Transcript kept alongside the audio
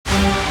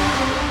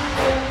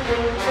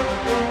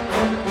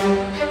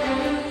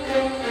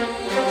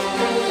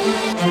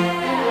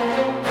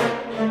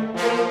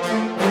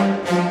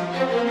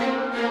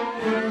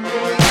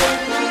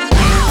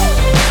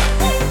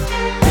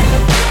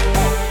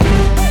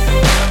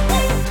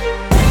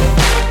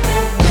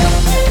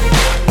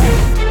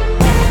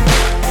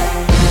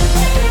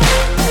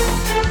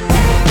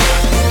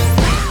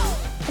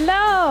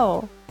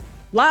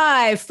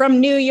live from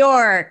New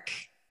York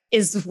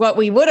is what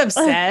we would have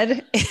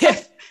said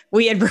if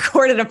we had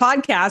recorded a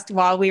podcast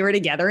while we were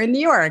together in New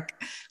York,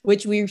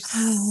 which we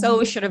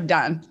so should have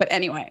done. But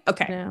anyway,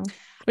 okay. No.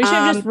 We should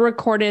have just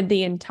recorded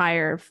the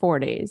entire 4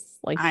 days.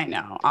 Like, I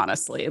know,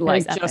 honestly,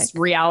 like just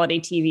reality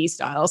TV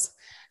styles.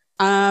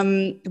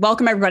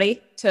 Welcome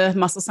everybody to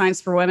Muscle Science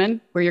for Women.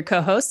 We're your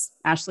co-hosts,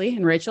 Ashleigh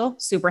and Rachel.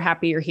 Super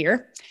happy you're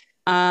here.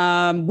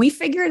 We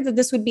figured that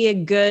this would be a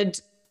good,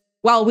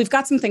 well, we've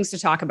got some things to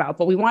talk about,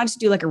 but we wanted to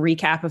do like a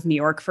recap of New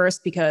York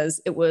first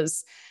because it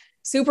was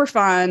super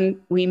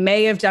fun. We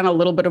may have done a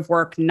little bit of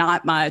work,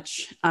 not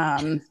much,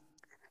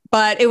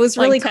 but it was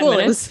really cool.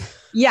 It was,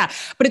 yeah,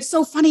 but it's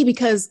so funny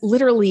because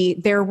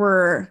literally there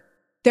were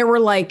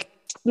like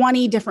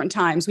 20 different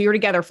times. We were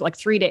together for like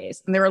 3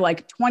 days and there were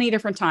like 20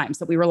 different times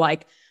that we were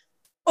like,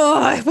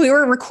 oh, if we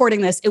were recording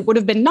this, it would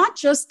have been not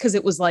just because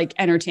it was like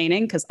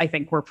entertaining, because I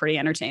think we're pretty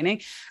entertaining,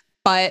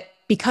 but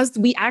because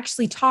we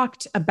actually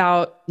talked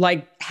about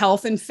like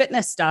health and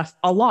fitness stuff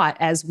a lot,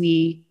 as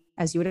you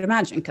would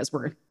imagine, because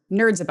we're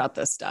nerds about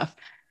this stuff.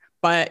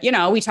 But, you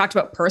know, we talked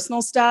about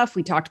personal stuff.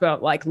 We talked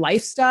about like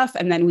life stuff.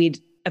 And then we'd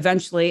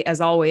eventually,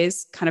 as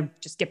always, kind of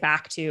just get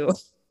back to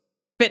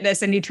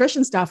fitness and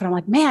nutrition stuff. And I'm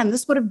like, man,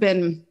 this would have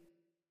been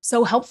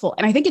so helpful.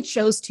 And I think it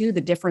shows too, the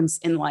difference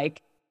in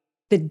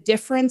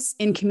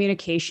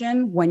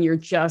communication when you're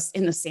just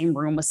in the same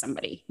room with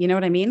somebody. You know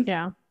what I mean?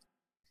 Yeah.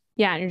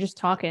 Yeah. And you're just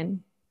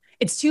talking.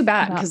 It's too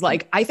bad because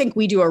like, I think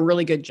we do a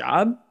really good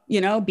job,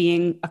 you know,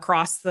 being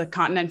across the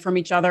continent from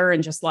each other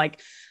and just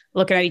like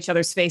looking at each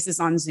other's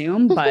faces on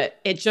Zoom. But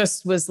it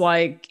just was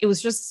like, it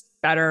was just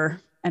better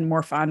and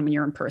more fun when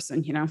you're in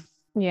person, you know?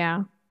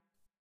 Yeah.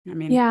 I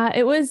mean, yeah,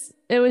 it was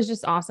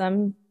just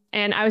awesome.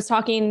 And I was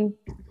talking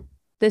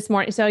this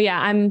morning. So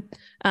yeah, I'm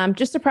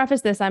just to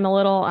preface this, I'm a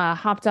little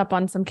hopped up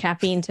on some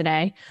caffeine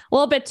today, a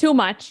little bit too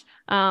much.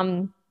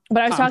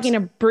 But I was talking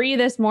to Bree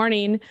this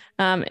morning,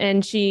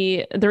 and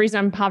the reason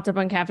I'm hopped up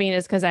on caffeine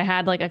is because I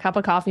had like a cup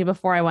of coffee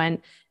before I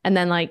went, and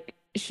then like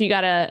she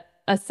got a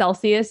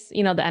Celsius,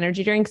 you know, the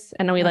energy drinks,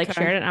 and then we like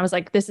shared it. And I was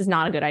like, this is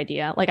not a good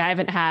idea. Like I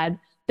haven't had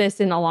this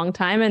in a long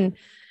time, and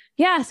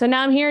yeah, so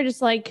now I'm here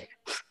just like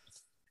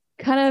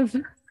kind of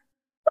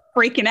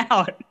freaking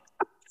out a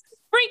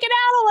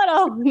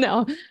little.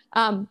 No,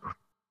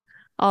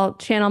 I'll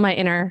channel my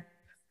inner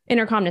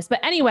calmness. But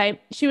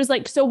anyway, she was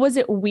like, so was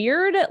it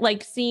weird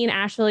like seeing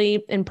Ashleigh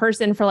in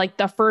person for like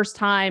the first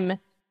time,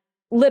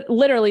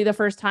 literally the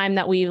first time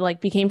that we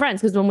like became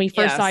friends? Because when we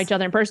first saw each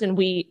other in person,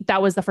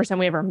 that was the first time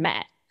we ever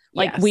met.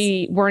 Like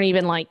we weren't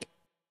even like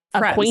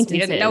friends. Acquaintances. We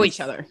didn't know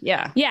each other.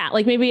 Yeah. Yeah.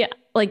 Like maybe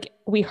like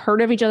we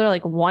heard of each other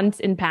like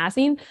once in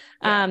passing.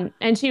 Yeah.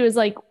 And she was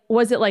like,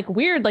 was it like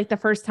weird? Like the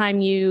first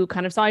time you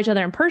kind of saw each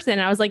other in person?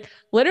 And I was like,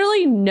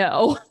 literally,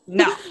 no.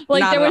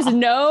 Like there was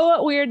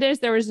no weirdness.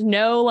 There was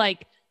no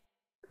like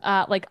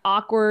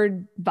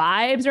awkward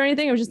vibes or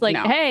anything. It was just like,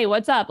 hey,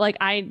 what's up? Like,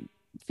 I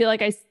feel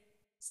like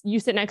you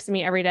sit next to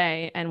me every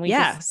day and we So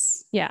I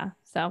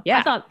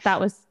thought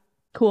that was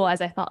cool as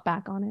I thought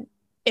back on it.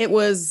 It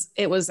was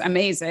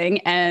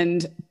amazing.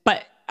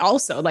 But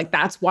also like,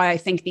 that's why I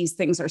think these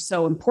things are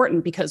so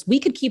important, because we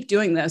could keep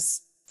doing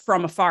this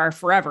from afar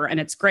forever and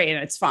it's great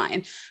and it's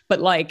fine.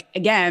 But like,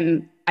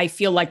 again, I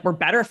feel like we're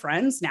better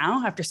friends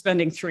now after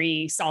spending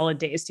 3 solid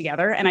days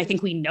together. And I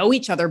think we know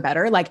each other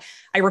better. Like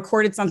I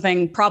recorded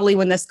something, probably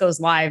when this goes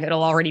live,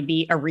 it'll already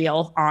be a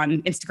reel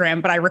on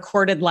Instagram, but I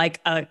recorded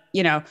like a,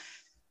 you know,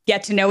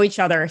 get to know each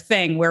other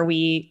thing where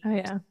we,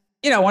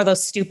 you know, one of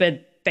those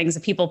stupid things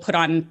that people put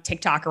on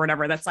TikTok or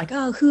whatever. That's like,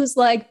 oh, who's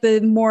like the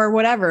more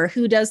whatever,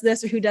 who does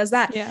this or who does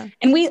that. Yeah.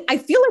 And I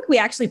feel like we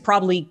actually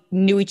probably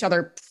knew each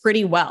other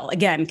pretty well,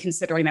 again,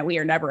 considering that we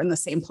are never in the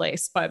same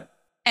place. But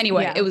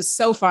anyway, it was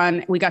so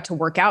fun. We got to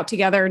work out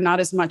together, not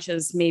as much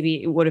as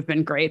maybe it would have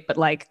been great, but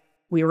like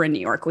we were in New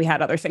York, we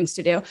had other things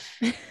to do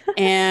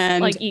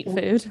and like eat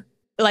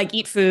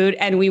food.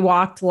 And we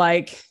walked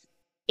like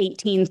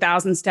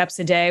 18,000 steps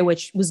a day,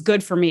 which was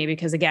good for me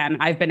because again,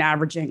 I've been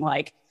averaging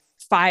like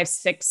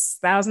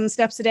 5,000-6,000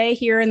 steps a day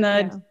here in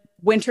the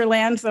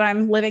winterland that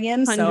I'm living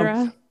in.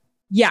 Tundra. So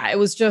yeah, it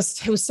was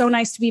so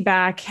nice to be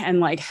back and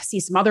like see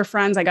some other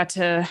friends. I got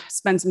to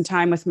spend some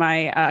time with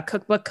my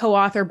cookbook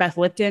co-author, Beth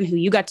Lipton, who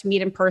you got to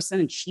meet in person,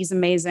 and she's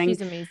amazing.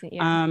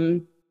 Yeah.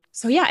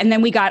 So yeah, and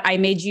then I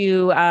made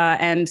you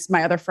and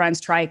my other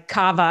friends try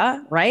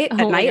kava, right?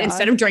 At night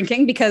instead of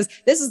drinking, because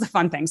this is the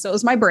fun thing. So it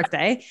was my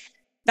birthday.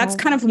 That's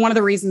kind of one of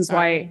the reasons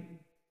why.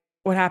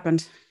 What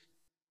happened?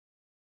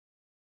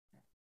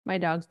 My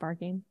dog's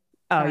barking.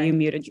 Oh, sorry. You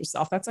muted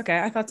yourself. That's okay.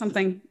 I thought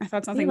something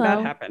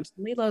bad happened.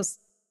 Lilo's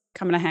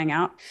coming to hang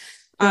out.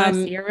 You want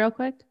to see her real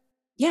quick?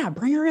 Yeah,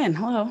 bring her in.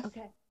 Hello.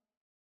 Okay.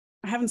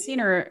 I haven't seen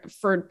her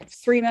for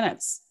 3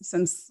 minutes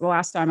since the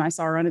last time I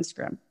saw her on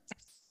Instagram.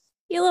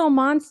 You little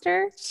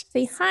monster.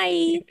 Say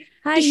hi.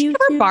 Hi, Does she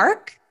ever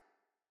bark?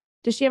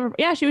 Does she ever?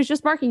 Yeah, she was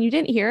just barking. You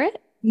didn't hear it?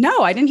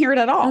 No, I didn't hear it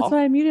at all. That's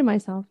why I muted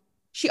myself.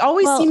 She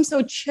always seems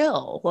so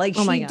chill. Like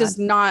she does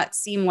not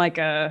seem like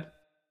a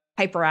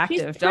hyperactive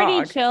dog. She's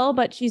pretty chill,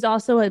 but she's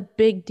also a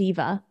big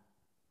diva.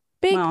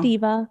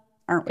 Diva.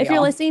 Aren't we If you're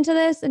all? listening to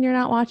this and you're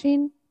not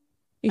watching,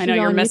 you I should know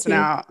go you're on missing YouTube.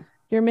 out.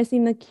 You're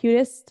missing the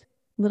cutest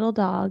little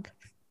dog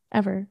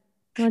ever.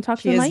 You want to talk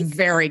to She the is mic?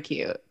 very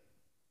cute.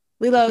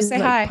 Lilo, She's say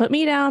like, hi. put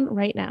me down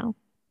right now.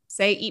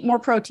 Say eat more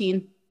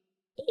protein.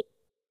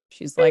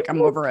 She's Eat like, I'm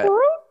more over it.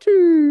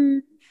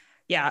 protein.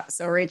 Yeah.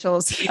 So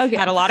Rachel's Okay.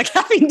 had a lot of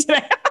caffeine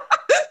today.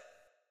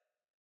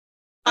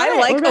 All I right,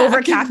 like we're back.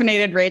 over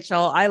caffeinated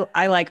Rachel.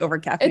 I like over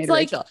caffeinated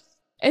Rachel.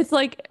 It's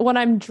like when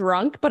I'm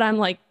drunk, but I'm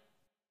like,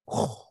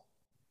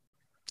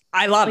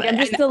 I love like it. I'm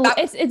just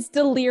it's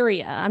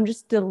deliria. I'm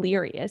just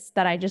delirious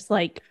that I just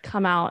like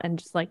come out and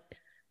just like.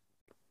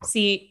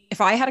 See,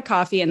 if I had a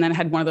coffee and then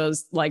had one of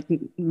those like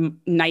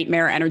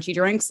nightmare energy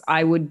drinks,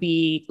 I would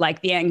be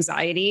like the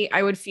anxiety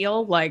I would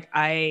feel because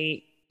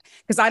I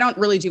don't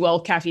really do well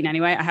with caffeine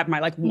anyway. I have my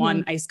like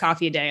one iced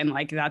coffee a day and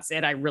like that's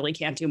it. I really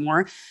can't do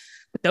more.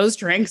 But those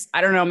drinks,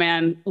 I don't know,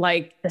 man.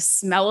 Like the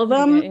smell of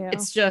them,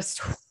 it's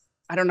just,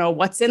 I don't know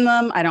what's in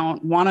them. I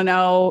don't want to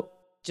know.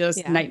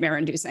 Just nightmare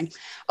inducing.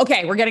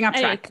 Okay, we're getting off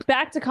track.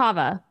 Back to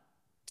kava.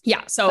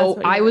 Yeah.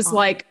 So I was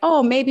like,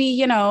 oh,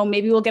 maybe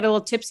we'll get a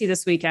little tipsy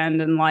this weekend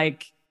and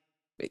like,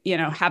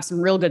 have some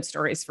real good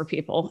stories for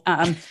people.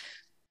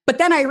 But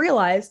then I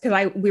realized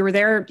we were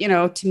there,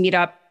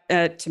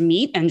 to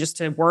meet and just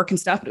to work and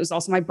stuff. But it was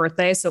also my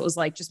birthday. So it was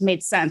like, just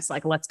made sense.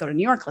 Like, let's go to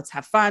New York. Let's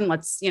have fun.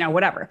 Let's,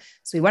 whatever.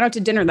 So we went out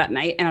to dinner that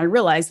night and I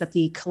realized that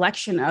the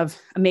collection of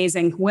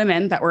amazing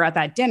women that were at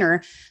that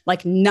dinner,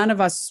 like none of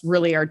us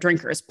really are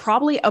drinkers.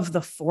 Probably of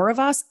the four of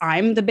us,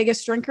 I'm the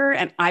biggest drinker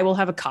and I will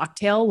have a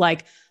cocktail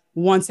like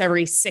once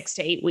every 6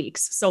 to 8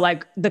 weeks. So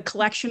like the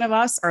collection of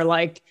us are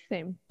like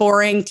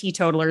boring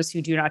teetotalers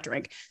who do not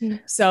drink.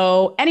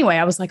 So anyway,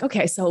 I was like,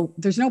 okay, so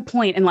there's no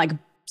point in like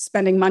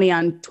spending money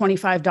on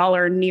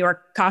 $25 New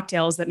York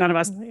cocktails that none of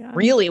us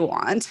really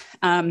want.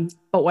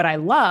 But what I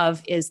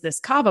love is this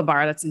kava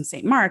bar that's in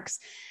St. Mark's.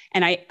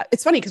 And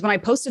it's funny because when I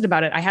posted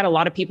about it, I had a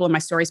lot of people in my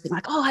stories being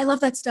like, oh, I love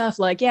that stuff.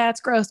 Like, yeah,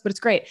 it's gross, but it's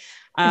great.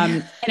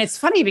 And it's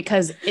funny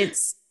because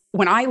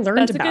when I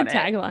learned about it. That's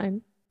a good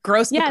tagline.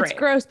 Gross, but great. It's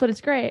gross, but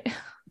it's great.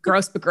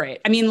 Gross, but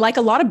great. I mean, like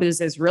a lot of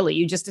boozes, really,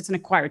 it's an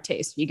acquired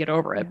taste. You get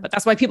over it. But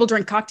that's why people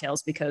drink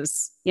cocktails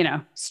because,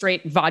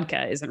 straight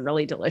vodka isn't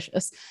really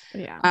delicious.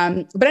 Yeah.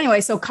 But anyway,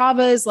 so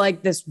kava is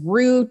like this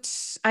root,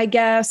 I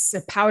guess,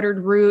 a powdered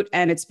root.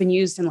 And it's been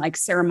used in like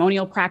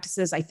ceremonial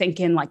practices, I think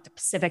in like the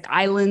Pacific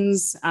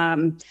Islands.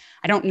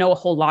 I don't know a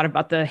whole lot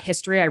about the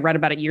history. I read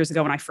about it years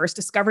ago when I first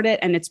discovered it.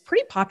 And it's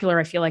pretty popular,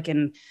 I feel like,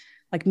 in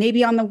like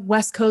maybe on the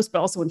West Coast, but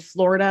also in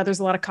Florida, there's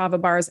a lot of kava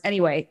bars.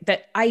 Anyway,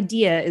 that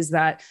idea is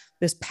that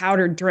this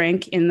powdered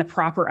drink in the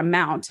proper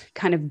amount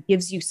kind of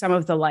gives you some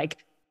of the like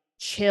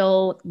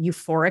chill,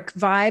 euphoric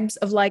vibes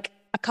of like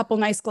a couple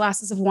nice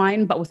glasses of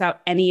wine, but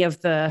without any of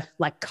the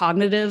like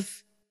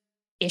cognitive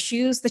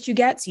issues that you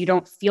get. So you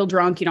don't feel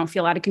drunk, you don't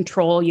feel out of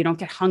control, you don't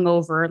get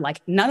hungover,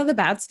 like none of the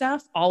bad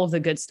stuff, all of the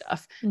good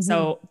stuff.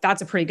 So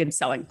that's a pretty good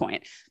selling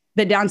point.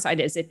 The downside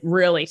is it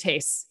really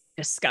tastes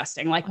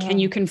disgusting. Like, can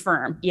you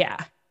confirm? Yeah.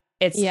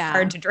 It's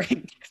hard to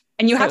drink.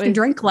 And you have to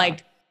drink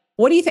like,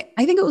 what do you think?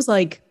 I think it was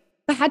like,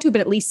 it had to have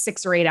been at least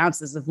 6 or 8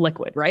 ounces of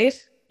liquid, right?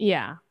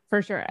 Yeah,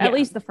 for sure. At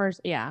least the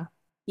first, Yeah.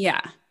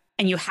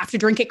 And you have to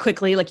drink it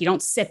quickly. Like you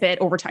don't sip it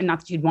over time. Not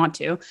that you'd want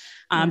to.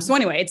 So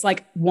anyway, it's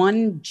like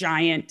one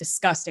giant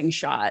disgusting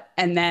shot.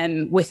 And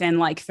then within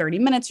like 30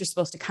 minutes, you're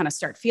supposed to kind of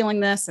start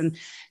feeling this. And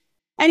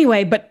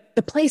anyway, but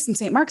the place in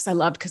St. Mark's I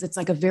loved because it's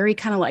like a very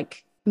kind of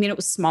like, I mean, it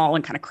was small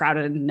and kind of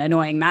crowded and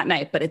annoying that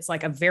night, but it's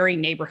like a very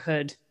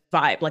neighborhood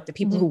vibe. Like the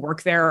people who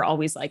work there are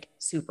always like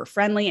super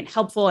friendly and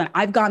helpful. And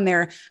I've gone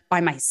there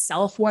by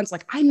myself once.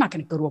 Like I'm not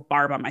going to go to a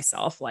bar by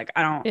myself. Like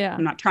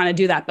I'm not trying to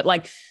do that. But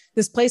like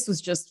this place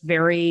was just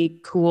very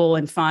cool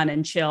and fun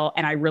and chill.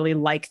 And I really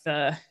like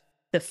the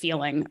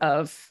feeling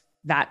of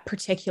that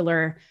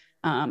particular,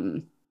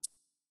 mind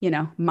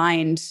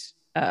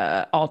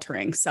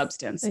altering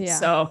substance.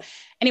 So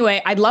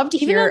anyway, I'd love to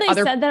hear. Even though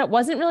they said that it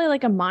wasn't really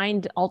like a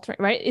mind altering,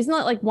 right? Isn't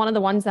it like one of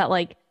the ones that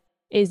like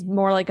is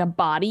more like a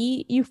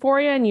body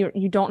euphoria and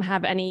you don't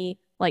have any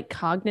like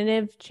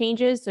cognitive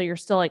changes, so you're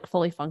still like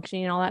fully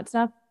functioning and all that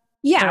stuff?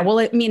 Yeah, well,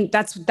 I mean,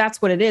 that's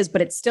what it is,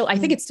 but it's still, I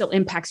think it still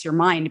impacts your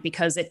mind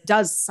because it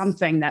does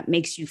something that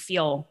makes you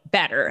feel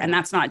better. And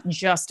that's not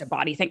just a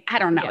body thing. I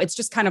don't know. It's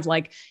just kind of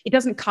like, it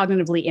doesn't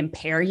cognitively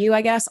impair you,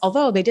 I guess.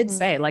 Although they did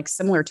say like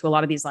similar to a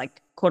lot of these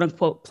like quote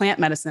unquote plant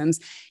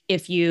medicines,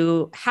 if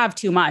you have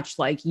too much,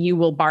 like you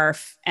will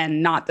barf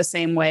and not the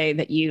same way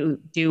that you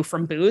do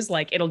from booze.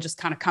 Like it'll just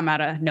kind of come out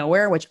of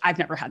nowhere, which I've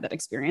never had that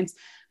experience.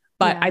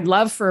 But I'd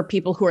love for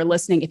people who are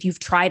listening, if you've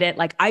tried it,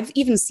 like I've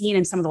even seen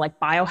in some of the like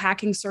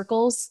biohacking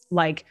circles,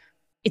 like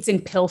it's in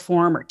pill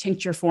form or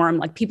tincture form,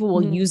 like people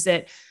will use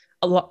it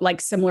a lot,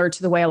 like similar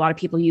to the way a lot of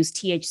people use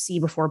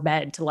THC before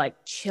bed to like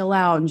chill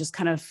out and just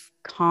kind of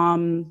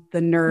calm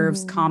the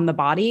nerves, calm the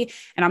body.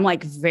 And I'm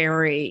like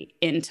very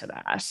into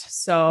that.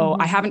 So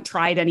I haven't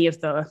tried any of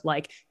the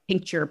like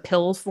tincture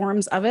pill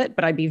forms of it,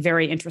 but I'd be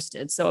very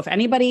interested. So if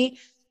anybody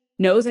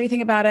knows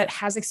anything about it,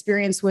 has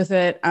experience with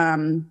it,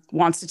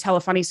 wants to tell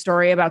a funny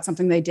story about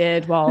something they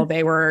did while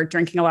they were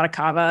drinking a lot of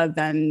kava,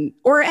 then,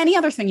 or any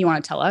other thing you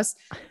want to tell us,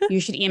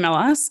 you should email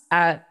us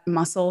at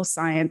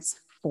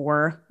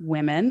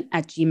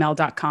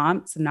musclescienceforwomen@gmail.com.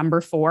 It's the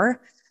number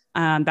 4.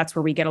 That's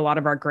where we get a lot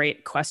of our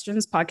great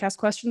questions, podcast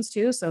questions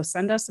too. So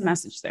send us a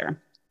message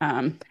there.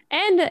 And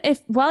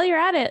if while you're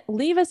at it,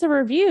 leave us a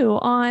review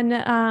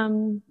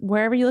on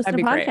wherever you listen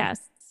to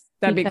podcasts.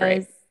 That'd be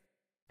great.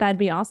 That'd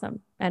be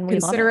awesome. And we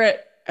consider love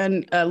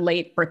it a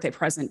late birthday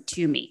present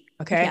to me.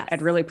 Okay. Yes.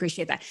 I'd really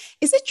appreciate that.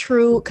 Is it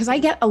true? Because I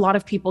get a lot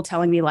of people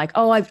telling me like,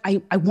 oh,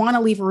 I want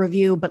to leave a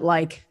review, but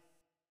like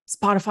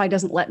Spotify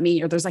doesn't let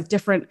me, or there's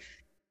different,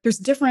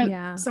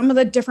 some of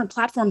the different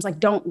platforms like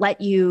don't let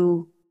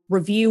you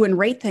review and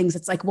rate things.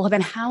 It's like, well,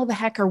 then how the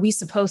heck are we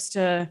supposed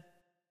to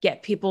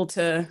get people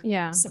to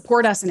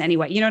support us in any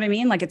way? You know what I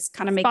mean? Like it's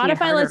kind of making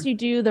Spotify lets you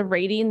do the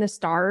rating, the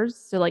stars.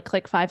 So like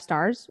click 5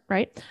 stars,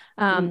 right?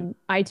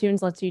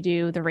 iTunes lets you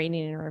do the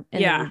rating and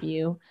the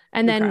review.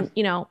 And then,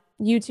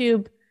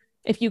 YouTube,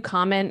 if you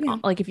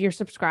comment, like if you're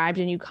subscribed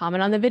and you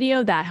comment on the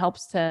video, that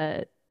helps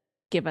to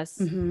give us,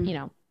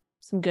 some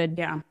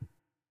good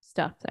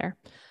stuff there.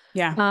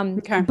 Yeah.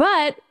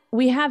 But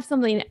we have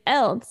something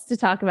else to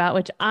talk about,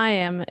 which I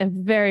am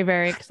very,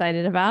 very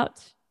excited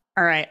about.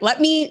 All right. Let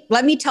me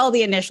tell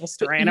the initial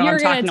story. I know I'm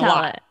talking a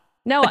lot.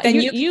 No, but then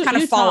you kind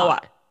of follow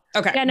up.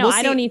 Okay. Yeah, no,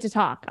 I don't need to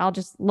talk. I'll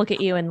just look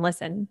at you and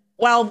listen.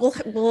 Well,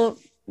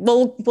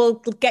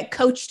 we'll get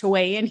Coach to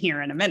weigh in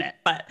here in a minute.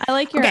 But I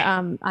like your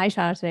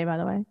eyeshadow today, by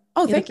the way.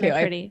 Oh, thank you.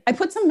 I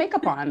put some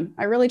makeup on.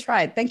 I really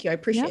tried. Thank you. I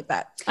appreciate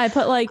that. I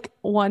put like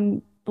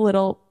one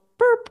little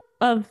burp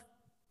of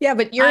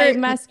but you're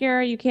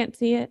mascara. You can't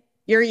see it.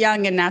 You're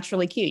young and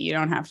naturally cute. You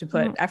don't have to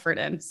put effort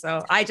in.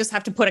 So I just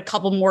have to put a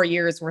couple more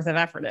years worth of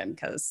effort in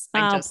because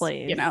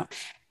please.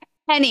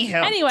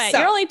 Anyway,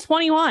 you're only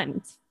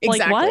 21. Exactly.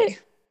 Like what?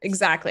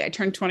 Exactly. I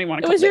turned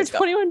 21 It was your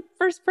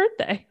 21st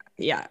birthday.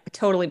 Yeah,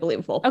 totally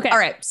believable. Okay. All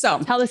right. So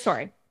tell the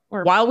story.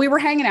 While we were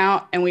hanging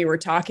out and we were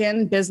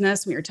talking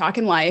business, we were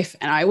talking life,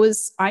 and I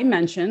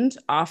mentioned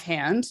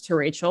offhand to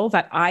Rachel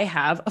that I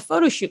have a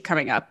photo shoot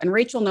coming up. And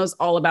Rachel knows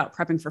all about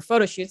prepping for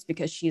photo shoots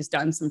because she's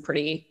done some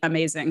pretty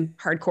amazing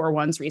hardcore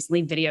ones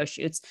recently, video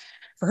shoots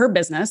for her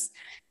business.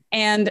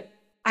 And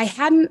I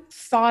hadn't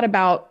thought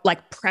about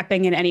like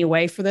prepping in any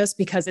way for this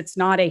because it's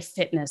not a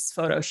fitness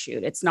photo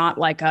shoot. It's not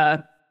like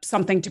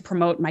something to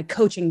promote my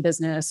coaching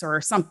business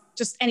or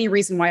just any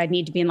reason why I'd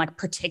need to be in like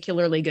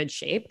particularly good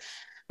shape.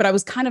 But I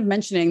was kind of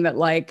mentioning that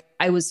like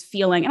I was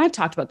feeling, and I've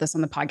talked about this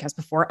on the podcast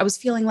before, I was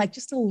feeling like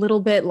just a little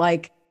bit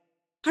like,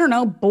 I don't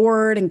know,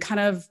 bored and kind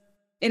of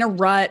in a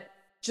rut,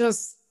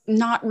 just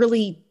not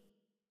really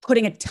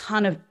putting a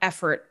ton of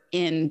effort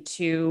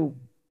into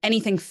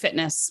anything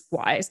fitness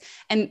wise.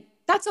 And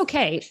that's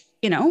okay,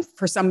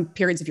 for some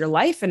periods of your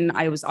life. And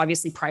I was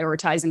obviously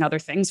prioritizing other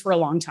things for a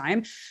long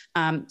time.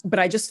 But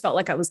I just felt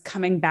like I was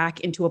coming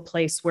back into a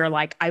place where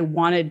like I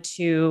wanted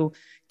to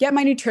get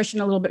my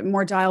nutrition a little bit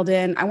more dialed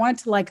in. I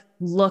wanted to like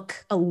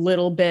look a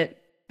little bit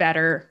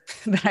better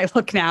than I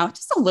look now,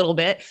 just a little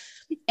bit.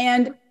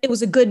 And it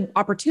was a good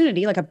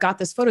opportunity. Like I've got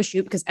this photo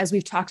shoot because as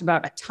we've talked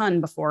about a ton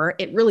before,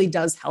 it really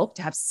does help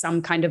to have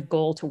some kind of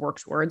goal to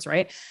work towards.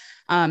 Right.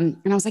 And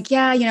I was like,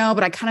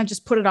 but I kind of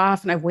just put it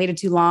off and I've waited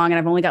too long and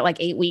I've only got like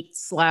 8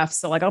 weeks left.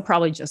 So like, I'll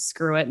probably just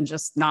screw it and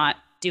just not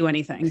do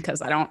anything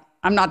because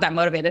I'm not that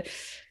motivated.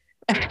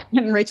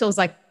 And Rachel was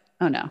like,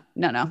 oh no,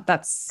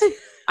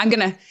 I'm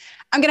going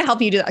to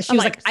help you do that. She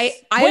was like,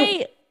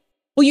 wait.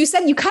 Well,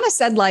 you kind of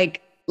said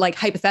like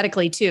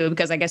hypothetically too,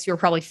 because I guess you were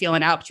probably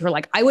feeling out, but you were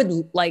like, I would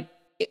like,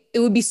 it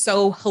would be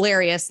so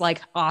hilarious,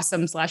 like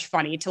awesome /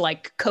 funny to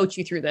like coach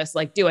you through this,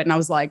 like do it. And I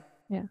was like,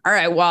 all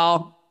right,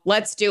 well,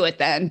 let's do it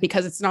then,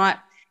 because it's not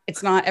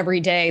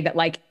every day that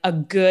like a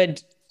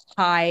good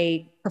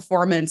high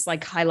performance,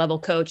 like high level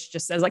coach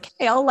just says like,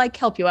 hey, I'll like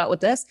help you out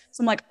with this.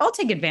 So I'm like, I'll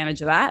take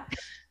advantage of that.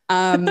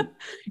 You're like,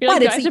 do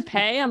I have to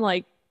pay? I'm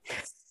like,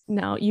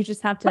 no, you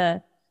just have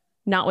to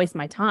not waste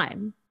my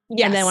time.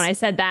 Yes. And then when I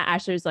said that,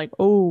 Ashleigh was like,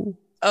 oh,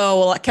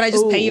 well, can I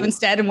just pay you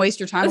instead and waste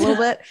your time a little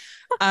bit?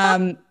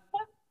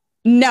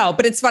 No,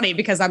 but it's funny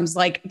because I'm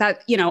like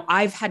that,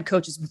 I've had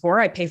coaches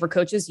before. I pay for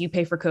coaches, you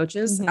pay for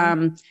coaches.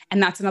 And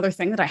that's another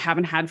thing that I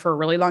haven't had for a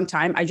really long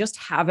time. I just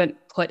haven't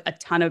put a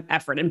ton of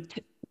effort. And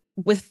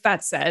with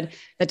that said,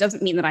 that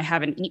doesn't mean that I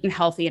haven't eaten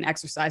healthy and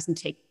exercised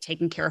and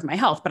taken care of my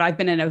health, but I've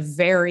been in a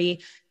very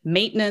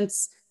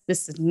maintenance.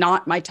 This is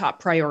not my top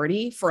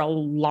priority for a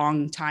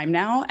long time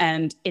now.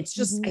 And it's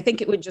just, I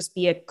think it would just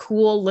be a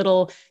cool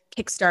little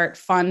kickstart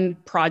fun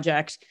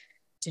project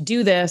to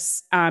do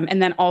this.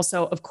 And then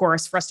also, of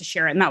course, for us to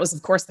share it. And that was,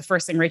 of course, the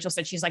first thing Rachel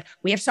said. She's like,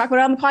 we have to talk about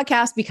it on the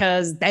podcast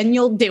because then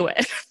you'll do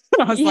it.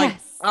 I was like,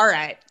 all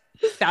right,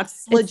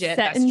 that's legit. It's set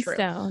that's in true.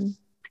 Stone.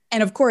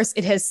 And of course,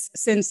 it has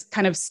since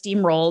kind of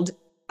steamrolled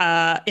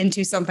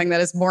into something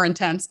that is more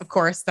intense, of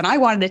course, than I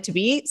wanted it to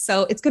be.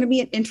 So it's going to be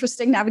an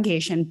interesting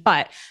navigation.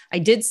 But I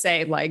did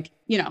say, like,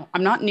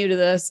 I'm not new to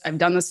this. I've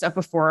done this stuff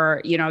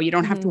before. You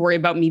don't have to worry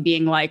about me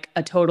being like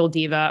a total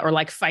diva or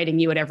like fighting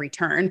you at every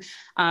turn.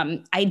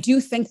 I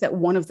do think that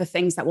one of the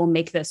things that will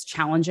make this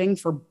challenging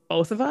for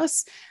both of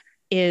us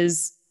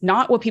is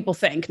not what people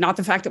think, not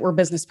the fact that we're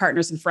business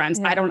partners and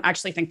friends. I don't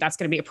actually think that's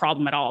going to be a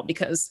problem at all,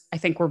 because I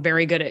think we're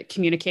very good at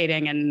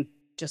communicating and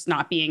just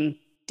not being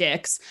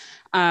dicks.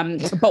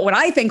 But what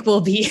I think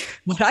will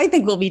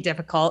be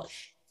difficult,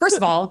 first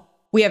of all,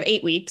 we have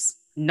 8 weeks,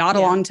 not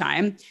a long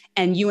time.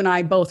 And you and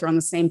I both are on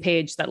the same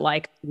page that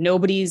like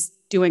nobody's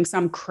doing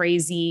some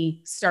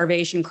crazy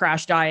starvation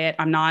crash diet.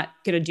 I'm not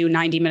going to do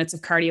 90 minutes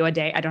of cardio a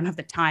day. I don't have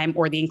the time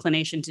or the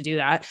inclination to do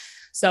that.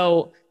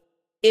 So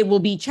it will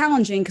be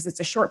challenging because it's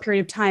a short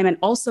period of time. And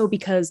also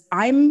because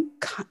and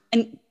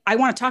I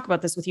want to talk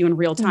about this with you in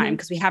real time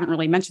because we haven't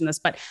really mentioned this,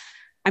 but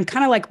I'm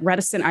kind of like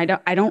reticent.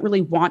 I don't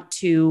really want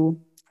to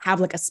have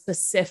like a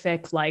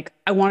specific, like,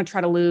 I want to try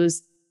to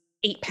lose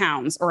 8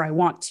 pounds, or I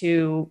want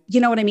to,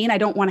 you know what I mean? I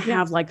don't want to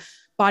have like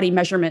body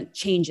measurement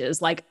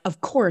changes. Like,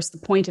 of course, the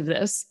point of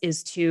this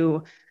is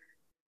to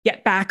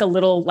get back a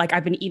little, like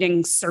I've been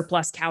eating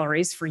surplus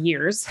calories for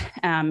years,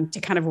 to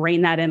kind of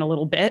rein that in a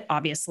little bit,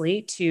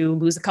 obviously, to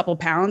lose a couple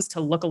pounds,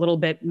 to look a little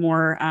bit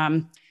more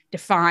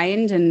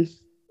defined and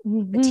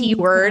the T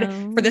word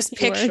for this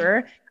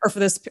picture or for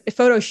this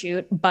photo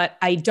shoot. But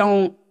I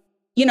don't,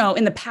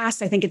 in the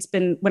past, I think it's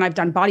been when I've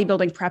done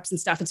bodybuilding preps and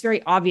stuff, it's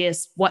very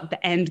obvious what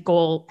the end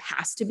goal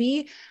has to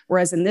be.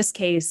 Whereas in this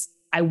case,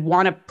 I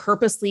want to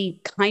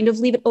purposely kind of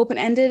leave it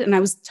open-ended. And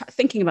I was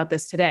thinking about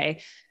this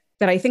today,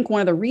 that I think one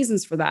of the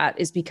reasons for that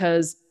is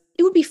because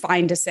it would be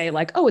fine to say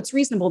like, oh, it's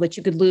reasonable that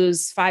you could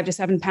lose 5 to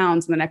 7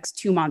 pounds in the next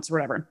 2 months or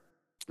whatever.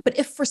 But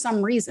if for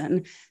some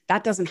reason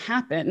that doesn't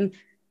happen,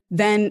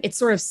 then it's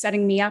sort of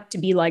setting me up to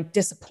be like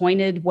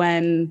disappointed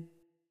when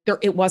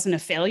it wasn't a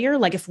failure.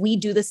 Like if we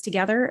do this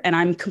together and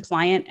I'm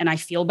compliant and I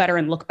feel better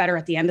and look better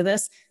at the end of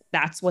this,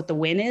 that's what the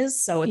win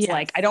is. So it's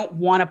like, I don't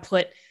want to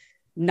put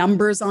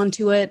numbers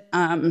onto it.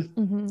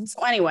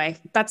 So anyway,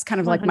 that's kind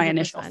of like 100%. My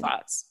initial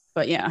thoughts.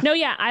 But yeah. No,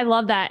 yeah, I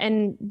love that.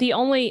 And the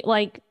only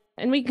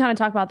and we can kind of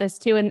talk about this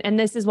too. And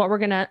this is what we're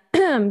going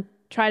to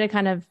try to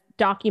kind of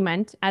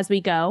document as we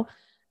go.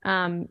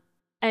 And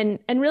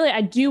really,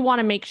 I do want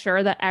to make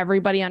sure that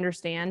everybody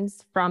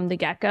understands from the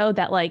get-go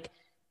that like,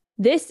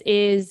 this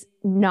is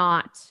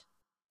not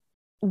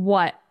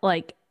what,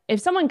 like, if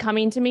someone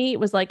coming to me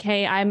was like,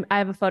 hey, I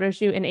have a photo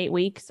shoot in 8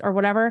 weeks or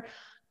whatever,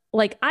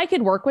 like I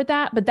could work with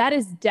that, but that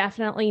is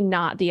definitely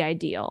not the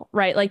ideal,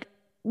 right? Like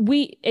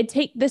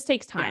this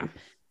takes time.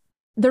 Yeah.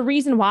 The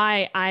reason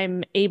why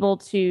I'm able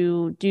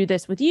to do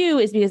this with you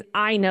is because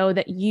I know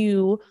that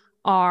you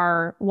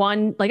are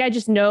one, like, I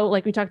just know,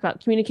 like we talked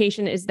about,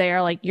 communication is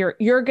there. Like you're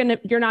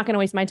not going to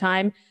waste my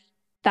time.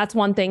 That's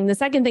one thing. The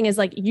second thing is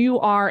like, you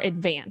are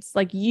advanced.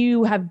 Like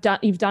you've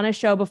done a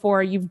show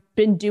before. You've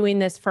been doing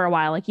this for a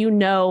while. Like, you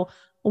know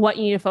what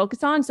you need to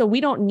focus on. So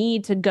we don't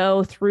need to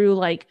go through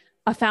like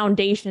a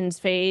foundations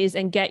phase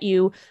and get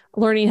you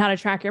learning how to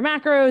track your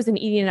macros and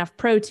eating enough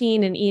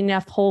protein and eating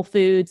enough whole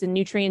foods and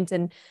nutrients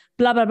and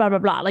blah, blah, blah, blah,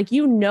 blah. Like,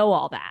 you know,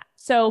 all that.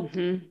 So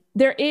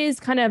there is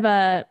kind of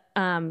a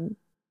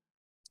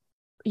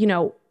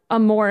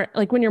more,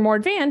 like when you're more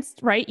advanced,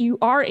 right, you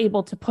are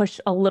able to push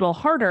a little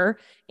harder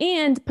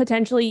and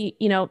potentially,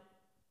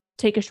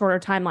 take a shorter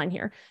timeline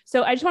here.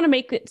 So I just want to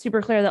make it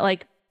super clear that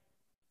like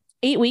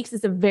 8 weeks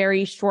is a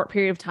very short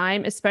period of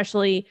time,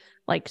 especially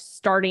like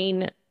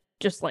starting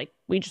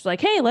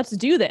hey, let's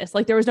do this.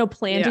 Like there was no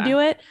plan to do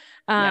it.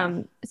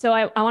 So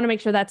I want to make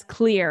sure that's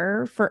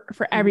clear for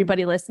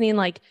everybody listening.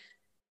 Like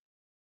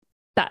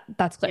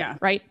that's clear.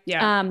 Right.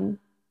 Yeah.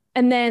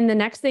 And then the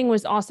next thing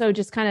was also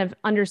just kind of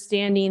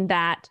understanding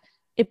that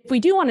if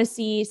we do want to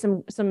see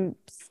some,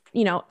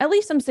 at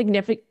least some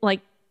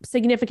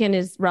significant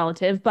is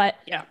relative, but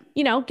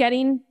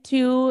getting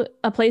to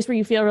a place where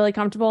you feel really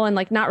comfortable and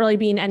like not really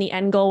being any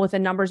end goal with the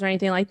numbers or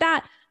anything like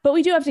that. But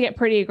we do have to get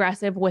pretty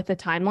aggressive with the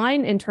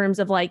timeline in terms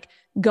of like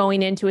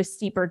going into a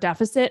steeper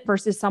deficit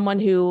versus someone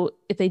who,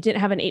 if they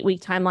didn't have an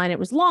 8-week timeline, it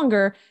was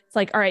longer. It's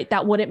like, all right,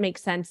 that wouldn't make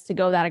sense to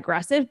go that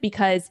aggressive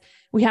because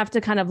we have to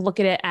kind of look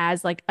at it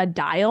as like a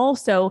dial.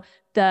 So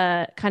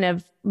the kind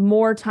of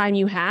more time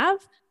you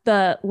have,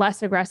 the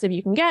less aggressive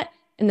you can get.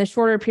 In the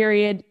shorter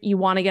period, you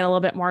want to get a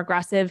little bit more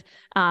aggressive.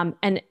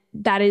 And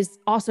that is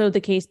also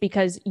the case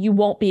because you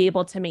won't be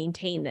able to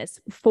maintain this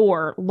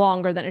for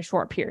longer than a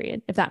short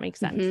period, if that makes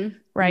sense.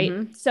 Right.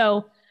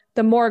 So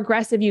the more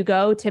aggressive you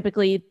go,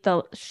 typically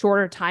the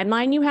shorter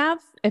timeline you have,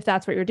 if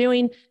that's what you're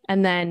doing,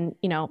 and then,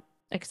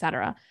 et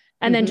cetera.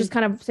 And then just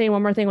kind of saying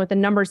one more thing with the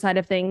number side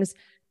of things,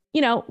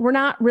 we're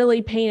not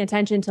really paying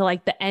attention to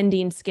like the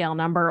ending scale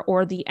number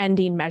or the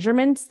ending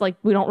measurements. Like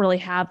we don't really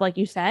have, like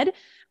you said,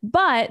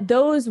 but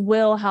those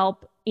will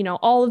help,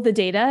 all of the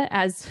data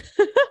as,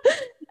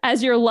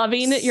 as you're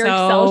loving your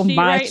Excel sheet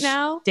right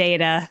now.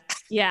 Data.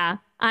 Yeah.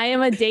 I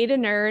am a data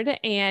nerd.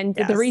 And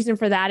the reason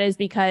for that is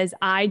because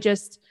I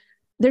just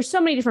there's so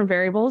many different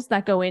variables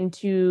that go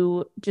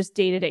into just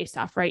day-to-day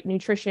stuff, right?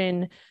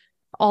 Nutrition,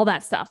 all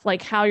that stuff,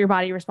 like how your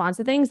body responds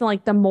to things. And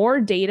like the more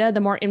data, the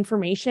more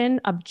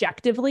information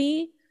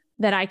objectively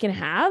that I can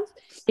have,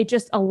 it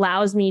just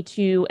allows me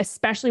to,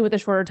 especially with a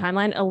shorter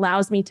timeline,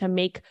 allows me to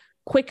make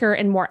quicker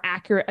and more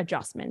accurate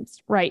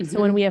adjustments, right?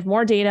 So when we have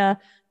more data,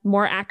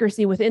 more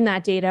accuracy within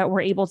that data,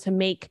 we're able to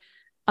make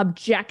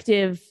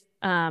objective,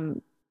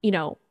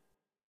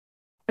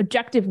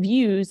 objective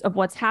views of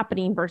what's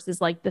happening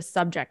versus like the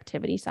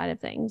subjectivity side of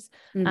things.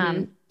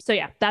 So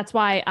yeah, that's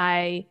why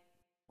I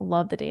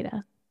love the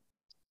data.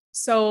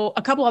 So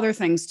a couple other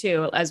things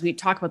too, as we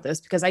talk about this,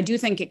 because I do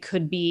think it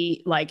could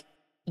be like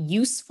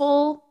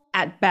useful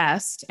at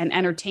best and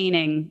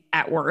entertaining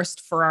at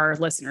worst for our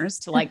listeners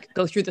to like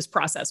go through this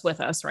process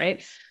with us,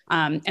 right?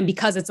 And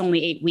because it's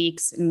only 8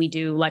 weeks and we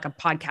do like a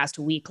podcast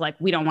a week, like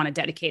we don't want to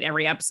dedicate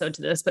every episode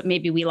to this, but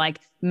maybe we like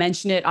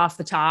mention it off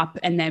the top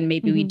and then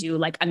maybe we do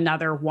like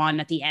another one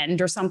at the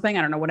end or something.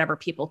 I don't know, whatever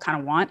people kind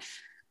of want.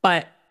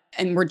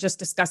 And we're just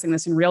discussing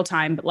this in real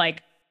time, but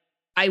like,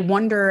 I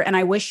wonder, and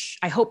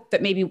I hope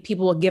that maybe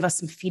people will give us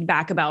some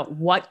feedback about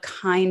what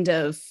kind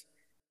of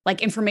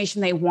like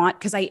information they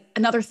want. Cause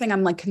another thing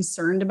I'm like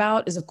concerned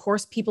about is of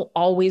course people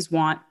always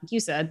want, like you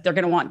said, they're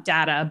going to want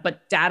data,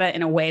 but data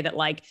in a way that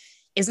like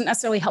isn't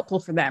necessarily helpful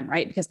for them.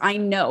 Right. Because I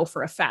know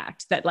for a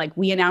fact that like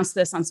we announced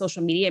this on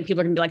social media and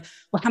people are gonna be like,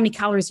 well, how many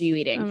calories are you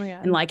eating?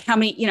 And like, how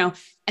many,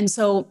 and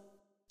so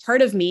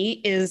part of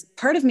me is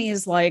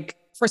like,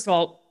 first of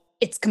all,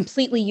 it's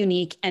completely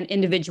unique and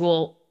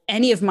individual.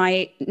 Any of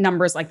my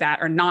numbers like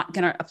that are not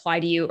going to apply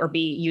to you or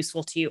be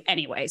useful to you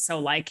anyway. So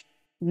like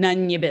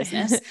none your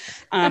business.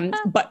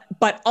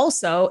 But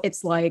also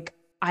it's like,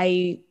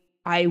 I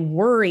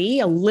worry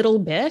a little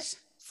bit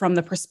from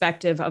the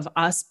perspective of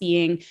us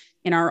being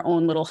in our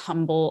own little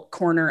humble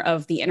corner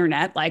of the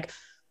internet. Like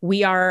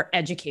we are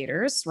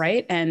educators,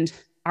 right? And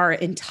our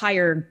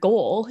entire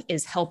goal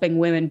is helping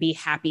women be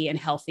happy and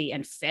healthy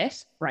and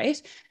fit,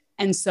 right?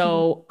 And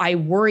so I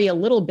worry a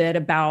little bit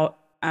about,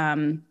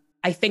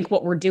 I think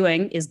what we're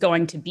doing is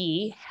going to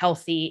be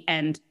healthy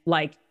and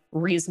like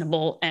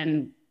reasonable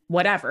and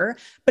whatever,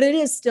 but it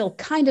is still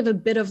kind of a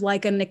bit of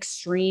like an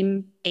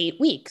extreme 8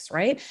 weeks.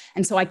 Right.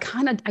 And so I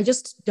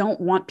just don't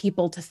want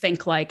people to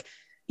think like,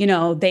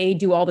 they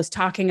do all this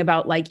talking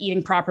about like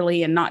eating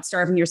properly and not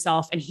starving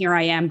yourself. And here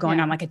I am going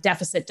on like a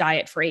deficit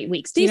diet for 8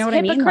 weeks. Do you know what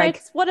I mean?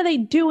 Like, what are they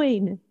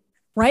doing?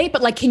 Right.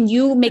 But like, can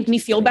you make me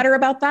feel better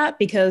about that?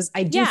 Because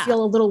I do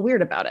feel a little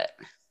weird about it.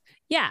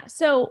 Yeah.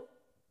 So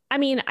I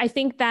mean, I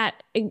think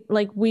that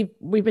like we've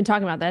been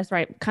talking about this,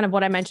 right? Kind of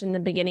what I mentioned in the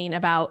beginning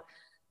about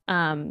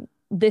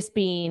this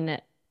being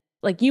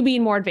like you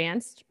being more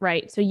advanced,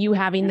 right? So you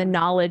having the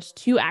knowledge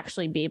to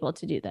actually be able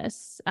to do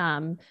this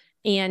and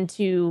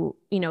to,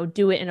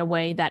 do it in a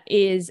way that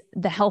is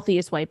the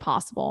healthiest way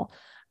possible.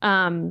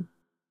 So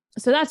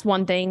that's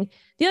one thing.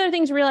 The other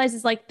thing to realize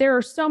is like there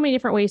are so many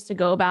different ways to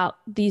go about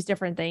these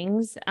different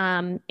things.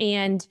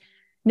 And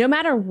no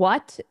matter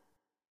what,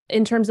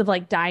 in terms of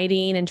like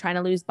dieting and trying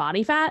to lose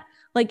body fat,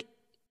 like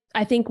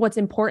I think what's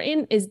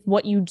important is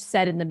what you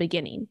said in the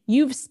beginning.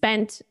 You've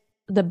spent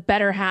the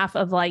better half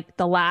of like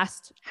the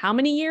last how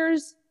many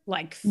years?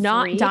 Like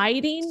not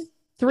dieting?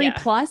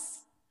 3+?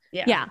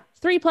 Yeah.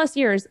 3+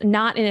 years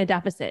not in a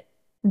deficit.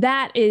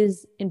 That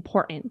is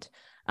important.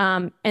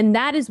 And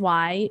that is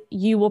why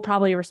you will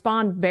probably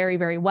respond very,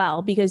 very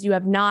well because you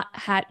have not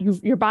had,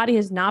 your body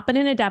has not been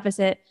in a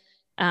deficit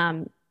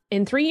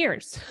in 3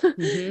 years.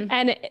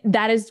 And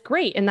that is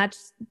great. And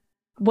that's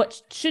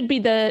what should be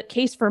the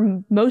case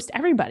for most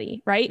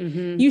everybody, right?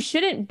 You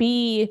shouldn't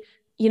be,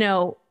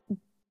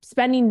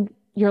 spending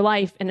your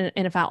life in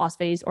a fat loss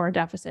phase or a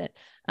deficit.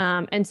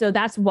 And so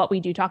that's what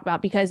we do talk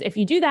about, because if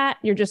you do that,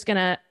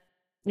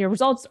 your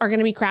results are going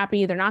to be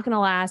crappy. They're not going to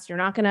last. You're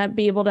not going to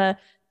be able to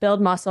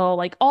build muscle.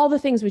 Like all the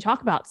things we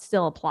talk about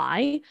still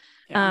apply.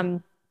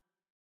 And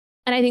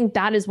I think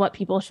that is what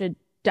people should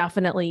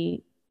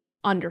definitely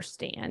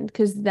understand,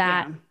 because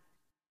that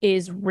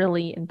is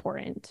really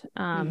important.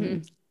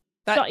 That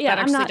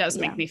actually does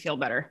make me feel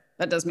better.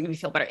 That does make me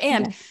feel better.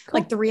 And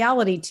like the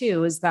reality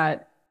too is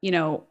that,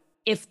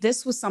 if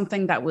this was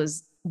something that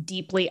was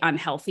deeply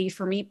unhealthy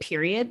for me,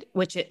 period,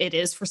 which it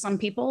is for some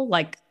people,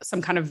 like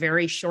some kind of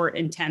very short,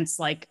 intense,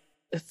 like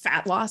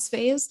fat loss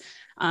phase,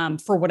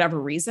 for whatever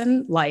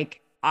reason,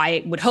 like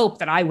I would hope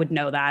that I would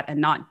know that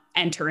and not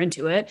enter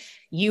into it.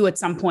 You at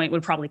some point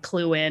would probably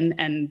clue in,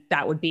 and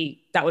that would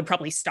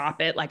probably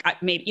stop it. Like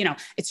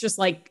it's just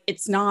like,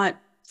 it's not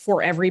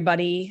for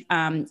everybody.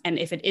 And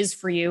if it is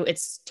for you,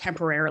 it's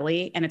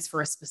temporarily and it's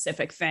for a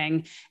specific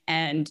thing.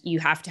 And you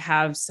have to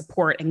have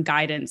support and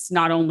guidance,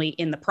 not only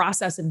in the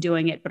process of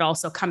doing it, but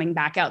also coming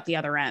back out the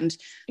other end.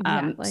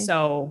 Exactly.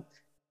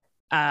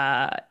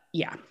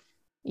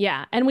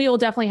 Yeah. And we will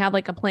definitely have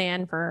like a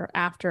plan for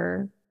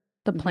after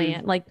the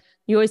plan. Like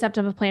you always have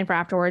to have a plan for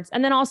afterwards.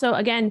 And then also,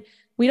 again,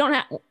 we don't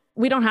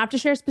have to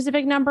share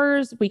specific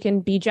numbers. We can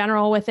be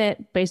general with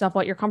it based off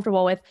what you're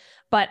comfortable with.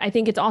 But I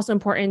think it's also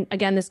important,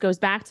 again, this goes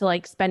back to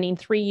like spending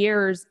 3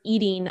 years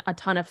eating a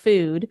ton of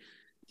food.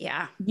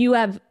 Yeah.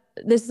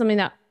 This is something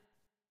that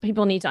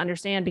people need to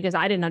understand, because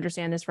I didn't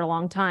understand this for a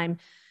long time.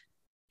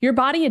 Your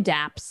body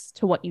adapts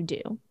to what you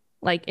do.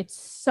 Like, it's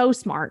so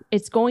smart.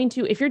 It's going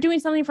to, if you're doing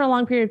something for a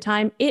long period of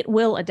time, it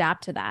will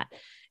adapt to that.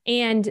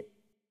 And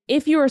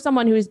if you are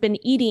someone who's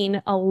been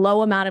eating a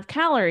low amount of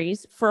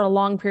calories for a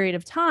long period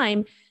of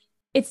time,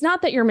 it's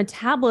not that your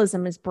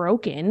metabolism is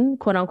broken,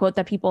 quote unquote,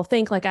 that people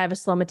think like, I have a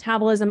slow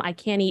metabolism, I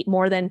can't eat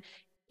more than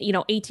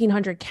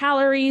 1,800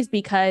 calories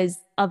because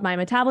of my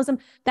metabolism.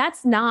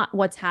 That's not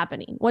what's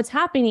happening. What's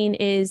happening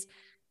is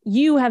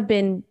you have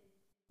been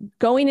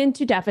going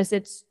into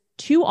deficits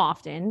too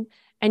often,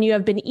 and you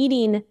have been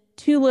eating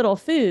too little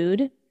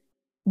food.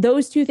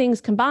 Those two things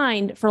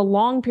combined for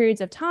long periods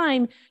of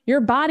time,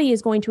 your body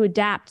is going to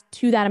adapt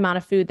to that amount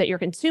of food that you're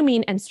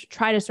consuming and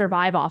try to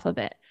survive off of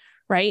it,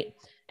 right?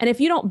 And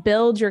if you don't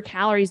build your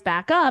calories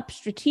back up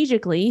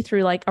strategically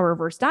through like a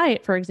reverse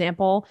diet, for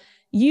example,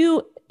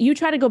 you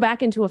try to go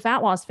back into a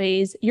fat loss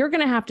phase, you're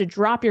going to have to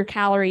drop your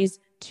calories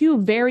to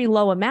very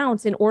low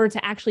amounts in order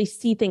to actually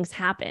see things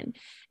happen.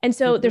 And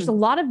so there's a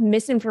lot of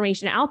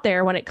misinformation out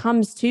there when it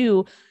comes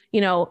to,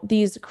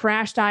 these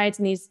crash diets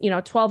and these,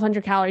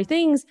 1,200 calorie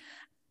things,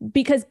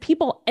 because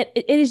people,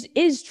 it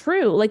is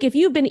true. Like, if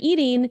you've been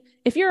eating,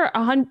 if you're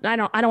 100, I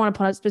don't want to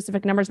put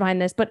specific numbers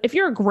behind this, but if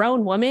you're a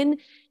grown woman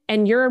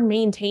and you're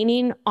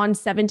maintaining on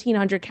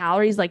 1,700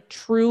 calories, like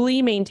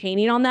truly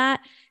maintaining on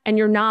that, and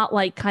you're not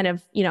like kind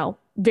of,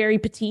 very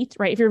petite,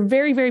 right? If you're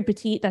very, very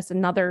petite, that's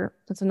another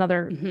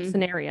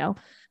scenario.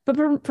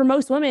 But for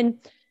most women,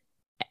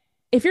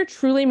 if you're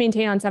truly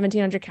maintaining on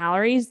 1,700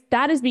 calories,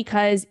 that is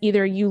because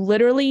either you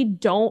literally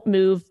don't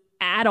move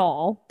at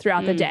all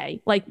throughout the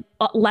day, like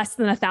less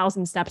than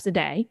 1,000 steps a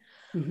day,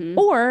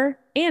 or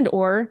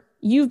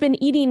you've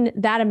been eating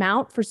that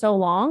amount for so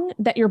long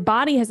that your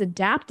body has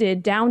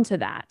adapted down to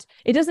that.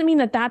 It doesn't mean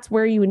that that's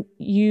where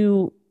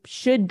you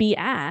should be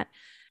at.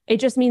 It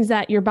just means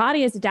that your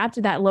body has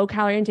adapted that low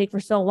calorie intake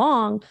for so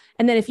long.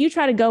 And then if you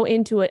try to go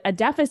into a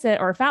deficit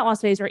or a fat loss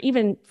phase, or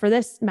even for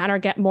this matter,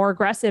 get more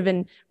aggressive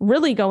and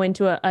really go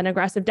into an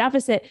aggressive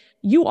deficit,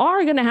 you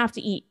are going to have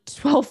to eat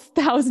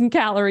 12,000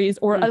 calories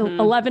or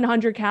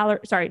 1,100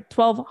 calories,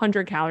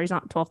 1,200 calories,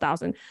 not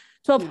 12,000,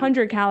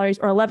 1,200 calories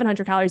or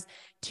 1,100 calories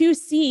to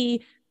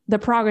see the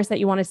progress that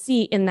you want to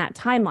see in that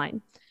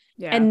timeline.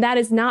 Yeah. And that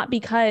is not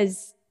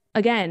because,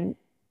 again,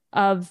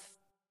 of,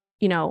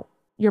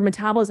 your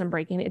metabolism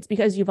breaking. It's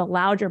because you've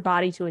allowed your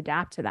body to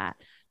adapt to that.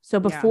 So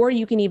before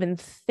you can even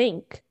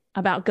think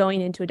about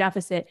going into a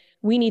deficit,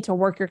 we need to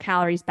work your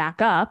calories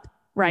back up,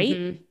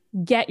 right?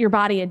 Get your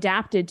body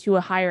adapted to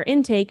a higher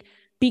intake,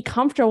 be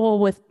comfortable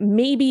with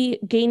maybe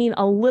gaining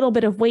a little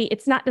bit of weight.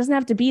 Doesn't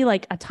have to be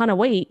like a ton of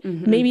weight,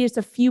 maybe just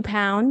a few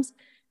pounds.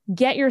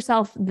 Get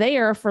yourself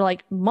there for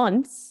like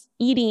months,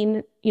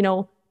 eating,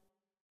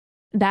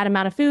 that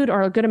amount of food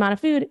or a good amount of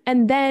food.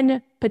 And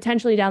then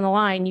potentially down the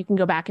line, you can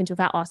go back into a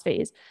fat loss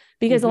phase,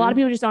 because a lot of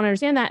people just don't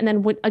understand that. And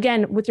then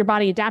with your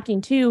body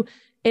adapting too,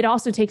 it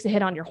also takes a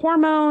hit on your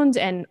hormones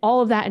and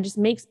all of that, and just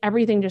makes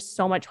everything just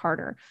so much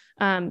harder.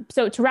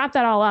 So to wrap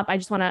that all up, I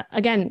just want to,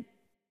 again,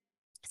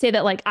 say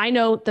that like, I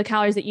know the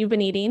calories that you've been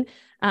eating,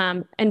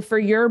 and for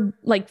your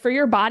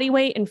body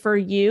weight and for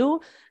you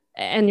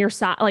and your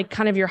like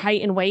kind of your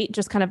height and weight,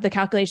 just kind of the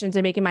calculations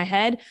I make in my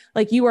head,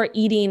 like you are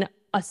eating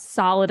a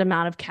solid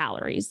amount of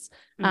calories,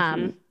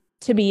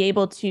 to be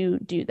able to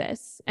do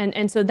this.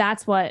 And so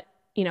that's what,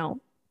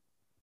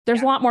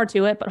 there's a lot more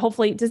to it, but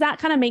hopefully, does that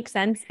kind of make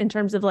sense in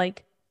terms of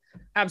like?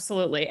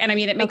 Absolutely. And I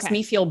mean, it makes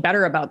me feel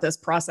better about this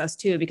process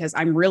too, because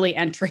I'm really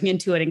entering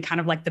into it in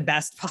kind of like the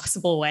best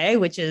possible way,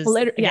 which is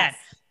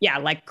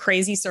like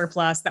crazy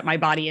surplus that my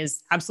body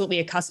is absolutely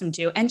accustomed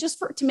to. And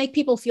just to make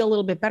people feel a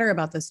little bit better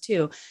about this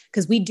too,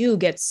 because we do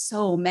get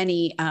so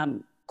many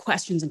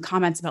questions and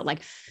comments about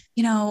like,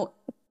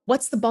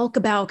 what's the bulk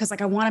about? Because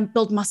like I want to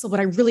build muscle, but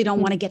I really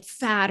don't want to get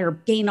fat or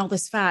gain all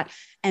this fat.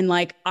 And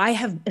like I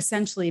have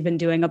essentially been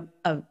doing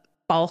a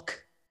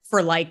bulk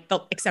for like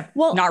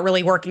not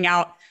really working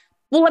out.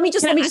 Well, let me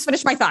just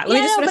finish my thought. Let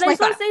me just finish my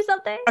thought. I just want to say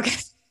something.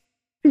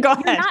 Okay, go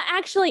ahead. You're not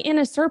actually in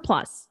a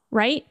surplus,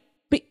 right?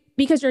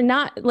 Because you're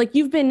not, like,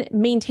 you've been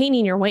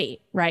maintaining your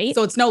weight, right?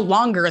 So it's no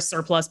longer a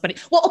surplus, but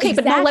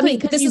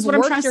this is what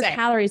I'm trying to say. Your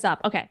calories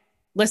up. Okay.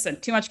 Listen,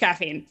 too much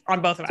caffeine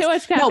on both of us. Too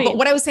much caffeine. No, but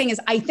what I was saying is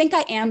I think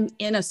I am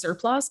in a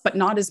surplus, but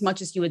not as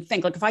much as you would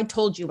think. Like if I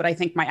told you what I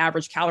think my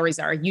average calories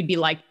are, you'd be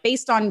like,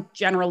 based on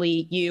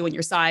generally you and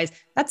your size,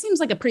 that seems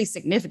like a pretty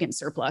significant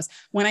surplus,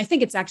 when I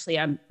think it's actually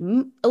a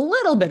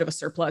little bit of a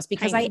surplus,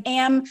 because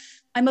I'm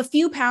a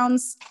few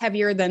pounds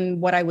heavier than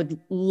what I would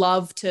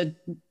love to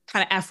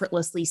kind of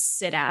effortlessly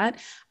sit at.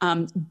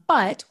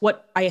 But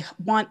what I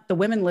want the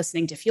women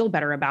listening to feel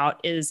better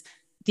about is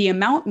the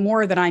amount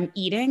more that I'm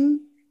eating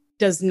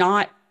does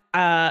not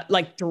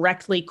like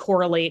directly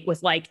correlate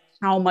with like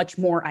how much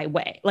more I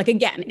weigh. Like,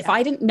 again, if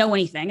I didn't know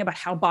anything about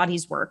how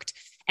bodies worked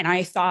and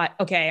I thought,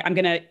 okay,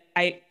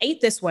 I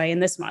ate this way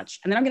and this much,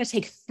 and then I'm going to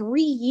take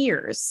 3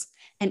 years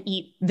and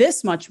eat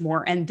this much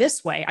more and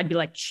this way, I'd be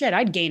like, shit,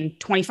 I'd gain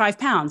 25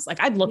 pounds. Like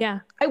I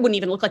wouldn't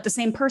even look like the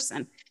same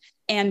person.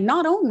 And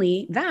not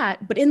only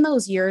that, but in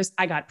those years,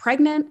 I got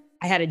pregnant.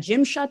 I had a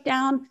gym shut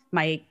down.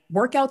 My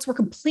workouts were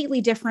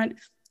completely different.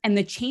 And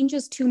the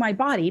changes to my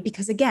body,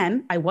 because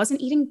again, I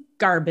wasn't eating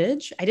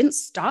garbage. I didn't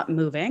stop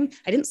moving.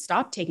 I didn't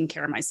stop taking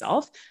care of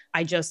myself.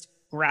 I just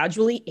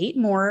gradually ate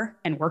more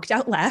and worked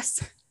out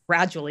less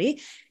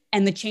gradually.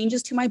 And the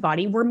changes to my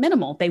body were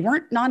minimal. They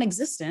weren't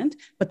non-existent,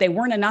 but they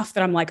weren't enough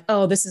that I'm like,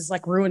 oh, this has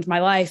like ruined my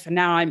life. And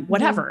now I'm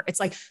whatever. Mm-hmm.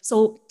 It's like,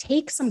 so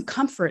take some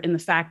comfort in the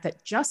fact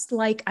that just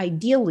like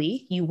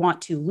ideally you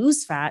want to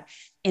lose fat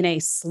in a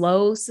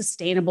slow,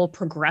 sustainable,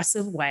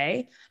 progressive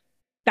way,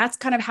 that's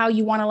kind of how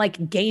you want to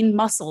like gain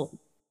muscle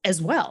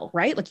as well,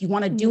 right? Like you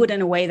want to do it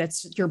in a way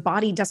that's your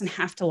body doesn't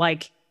have to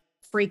like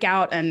freak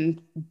out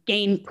and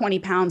gain 20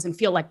 pounds and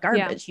feel like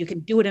garbage. Yeah. You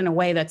can do it in a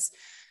way that's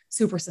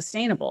super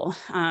sustainable.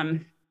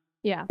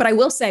 But I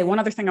will say one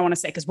other thing I want to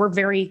say, because we're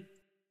very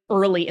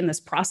early in this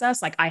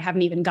process. Like I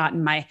haven't even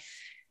gotten my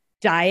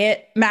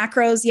diet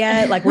macros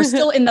yet. Like we're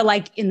still in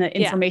the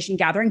information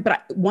gathering.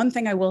 But one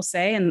thing I will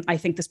say, and I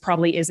think this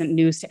probably isn't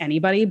news to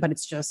anybody, but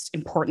it's just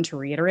important to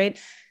reiterate,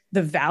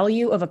 the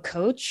value of a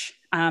coach.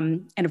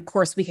 And of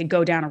course we could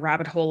go down a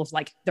rabbit hole of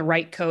like the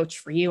right coach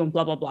for you and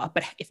blah, blah, blah.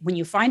 But when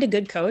you find a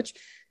good coach,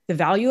 the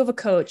value of a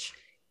coach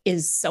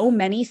is so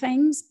many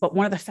things, but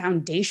one of the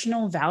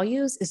foundational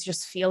values is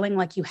just feeling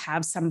like you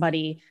have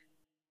somebody,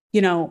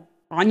 you know,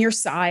 on your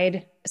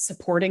side,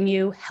 supporting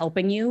you,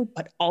 helping you,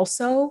 but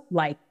also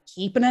like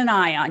keeping an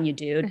eye on you,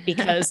 dude,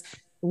 because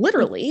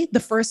literally the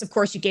first, of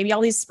course, you gave me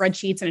all these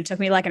spreadsheets and it took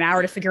me like an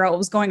hour to figure out what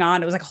was going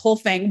on. It was like a whole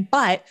thing,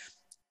 but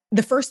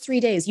the first 3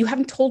 days, you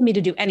haven't told me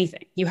to do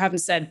anything. You haven't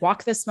said,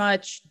 walk this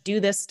much, do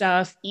this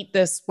stuff, eat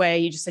this way.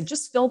 You just said,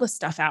 just fill this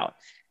stuff out.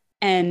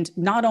 And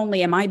not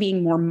only am I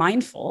being more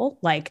mindful,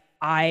 like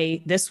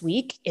this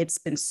week, it's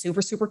been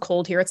super, super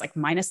cold here. It's like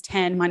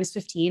 -10,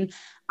 -15.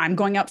 I'm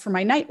going out for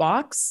my night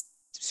walks,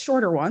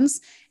 shorter ones.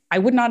 I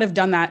would not have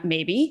done that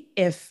maybe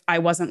if I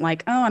wasn't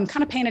like, oh, I'm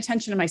kind of paying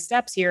attention to my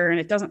steps here and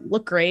it doesn't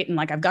look great. And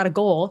like, I've got a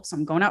goal. So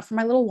I'm going out for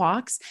my little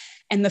walks.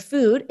 And the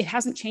food, it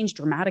hasn't changed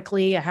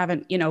dramatically. I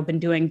haven't, been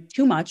doing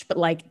too much, but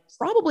like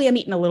probably I'm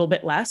eating a little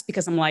bit less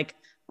because I'm like,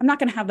 I'm not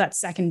going to have that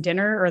second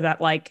dinner or that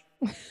like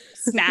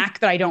snack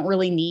that I don't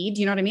really need.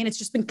 You know what I mean? It's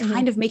just been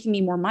kind of making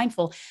me more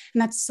mindful.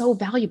 And that's so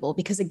valuable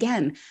because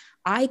again,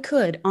 I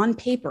could on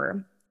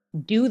paper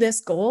do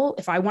this goal.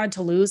 If I wanted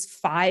to lose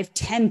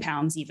 5-10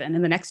 pounds, even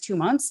in the next 2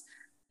 months,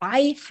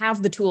 I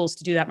have the tools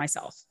to do that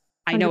myself.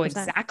 I know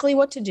 100%. Exactly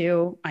what to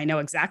do. I know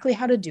exactly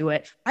how to do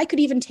it. I could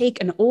even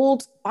take an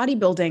old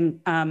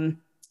bodybuilding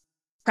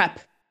prep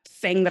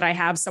thing that I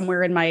have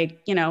somewhere in my,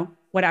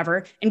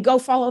 whatever, and go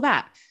follow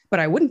that. But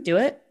I wouldn't do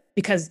it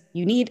because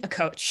you need a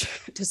coach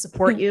to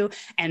support you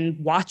and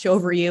watch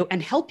over you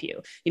and help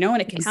you,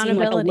 and it can seem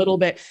like a little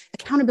bit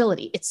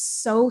accountability. It's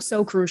so,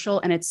 so crucial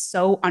and it's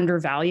so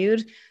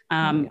undervalued.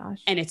 And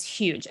it's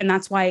huge. And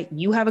that's why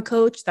you have a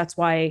coach. That's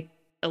why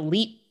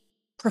elite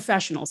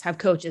professionals have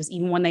coaches,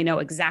 even when they know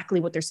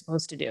exactly what they're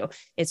supposed to do.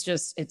 It's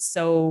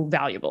so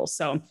valuable.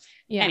 So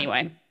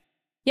anyway.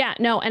 Yeah,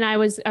 no. And I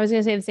was going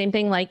to say the same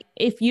thing. Like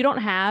if you don't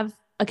have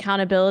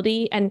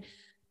accountability and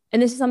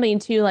this is something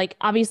too, like,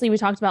 obviously we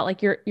talked about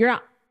like, you're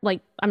not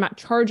like, I'm not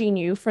charging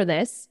you for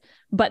this,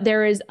 but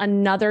there is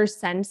another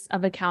sense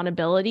of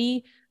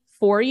accountability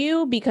for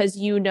you because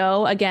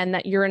again,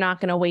 that you're not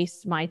going to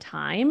waste my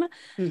time,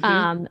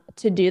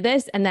 to do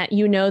this. And that,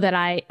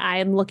 that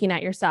I'm looking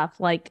at your stuff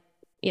like,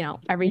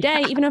 every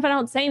day, even if I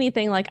don't say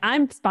anything, like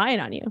I'm spying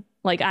on you.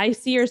 Like I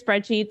see your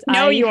spreadsheets.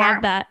 No, you have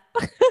are. That.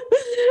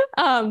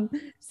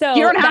 So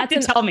you don't have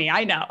to tell me.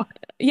 I know.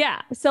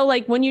 Yeah. So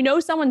like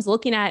when someone's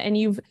looking at and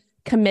you've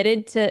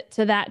committed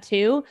to that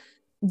too,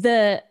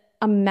 the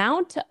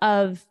amount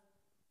of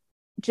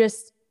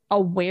just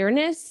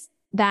awareness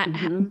that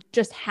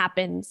just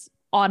happens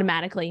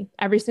automatically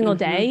every single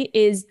day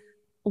is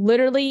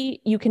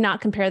literally, you cannot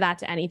compare that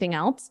to anything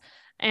else.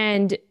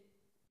 And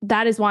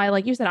that is why,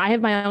 like you said, I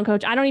have my own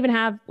coach. I don't even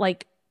have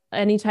like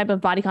any type of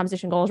body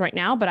composition goals right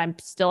now, but I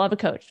still have a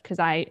coach because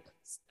I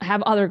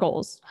have other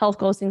goals, health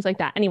goals, things like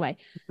that. Anyway,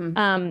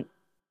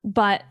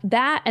 but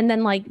that, and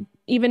then like,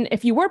 even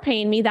if you were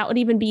paying me, that would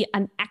even be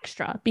an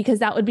extra because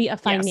that would be a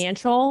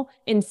financial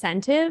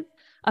incentive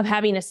of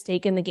having a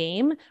stake in the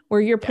game where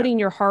you're putting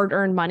your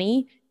hard-earned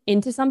money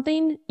into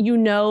something,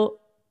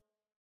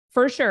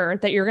 for sure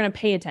that you're going to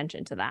pay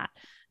attention to that.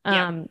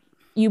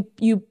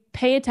 You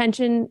pay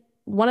attention.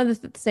 One of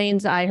the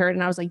sayings I heard,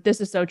 and I was like,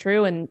 this is so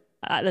true. And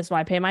that's why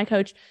I pay my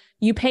coach.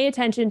 You pay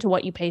attention to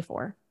what you pay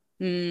for.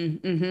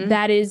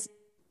 That is,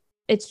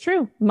 it's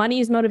true. Money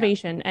is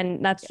motivation.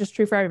 And that's just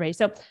true for everybody.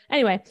 So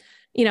anyway,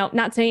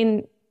 not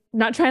trying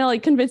to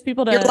like convince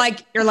people to. You're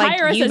like,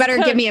 you better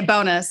give me a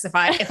bonus. If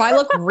I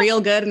look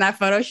real good in that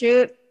photo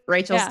shoot,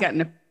 Rachel's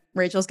getting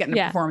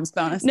a performance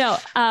bonus. No.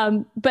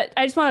 But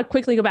I just want to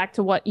quickly go back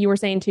to what you were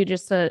saying too,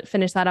 just to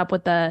finish that up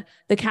with the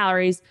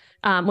calories.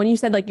 When you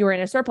said like you were in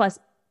a surplus,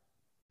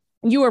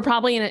 you were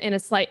probably in a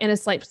slight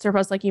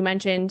surplus, like you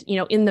mentioned,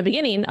 in the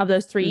beginning of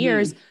those 3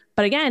 years.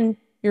 But again,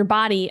 your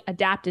body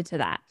adapted to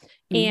that.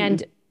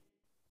 And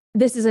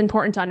this is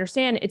important to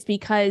understand. It's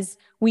because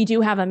we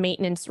do have a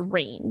maintenance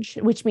range,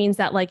 which means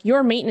that like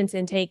your maintenance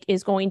intake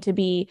is going to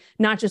be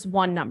not just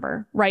one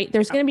number, right?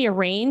 There's going to be a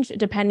range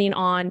depending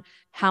on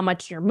how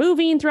much you're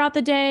moving throughout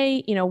the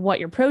day, what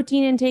your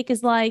protein intake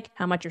is like,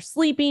 how much you're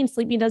sleeping.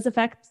 Sleeping does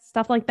affect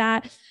stuff like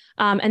that.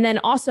 And then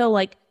also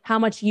like how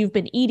much you've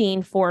been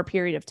eating for a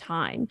period of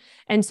time.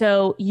 And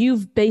so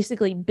you've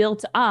basically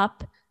built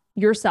up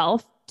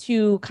yourself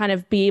to kind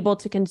of be able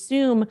to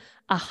consume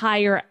a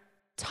higher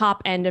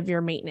top end of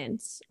your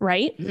maintenance,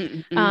 right?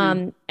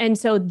 And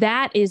so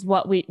that's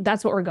what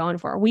we're going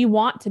for. We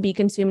want to be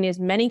consuming as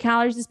many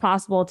calories as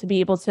possible to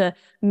be able to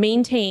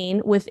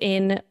maintain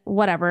within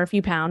whatever, a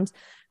few pounds,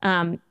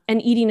 and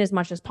eating as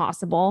much as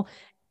possible.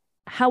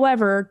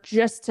 However,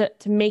 just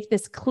to make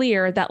this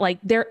clear that like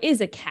there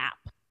is a cap,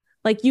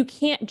 like you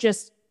can't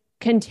just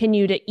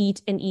continue to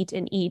eat and eat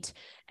and eat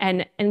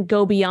and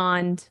go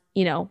beyond,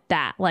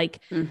 that like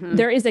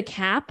there is a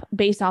cap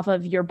based off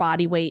of your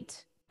body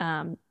weight,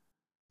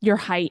 your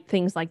height,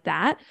 things like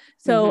that.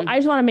 So I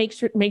just want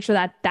to make sure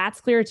that that's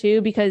clear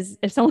too, because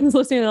if someone's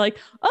listening, they're like,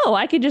 oh,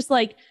 I could just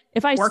like,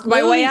 if I work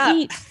my way up.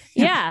 Eat,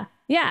 yeah.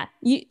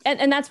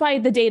 And that's why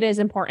the data is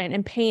important,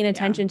 and paying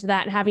attention to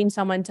that and having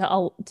someone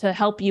to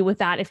help you with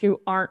that. If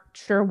you aren't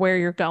sure where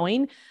you're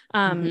going,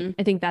 I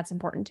think that's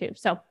important too.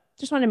 So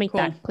just want to make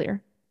that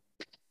clear.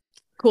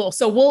 Cool.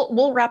 So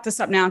we'll wrap this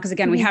up now, because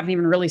again, we haven't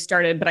even really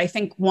started, but I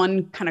think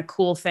one kind of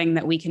cool thing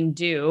that we can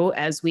do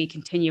as we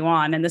continue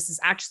on, and this is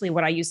actually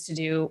what I used to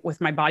do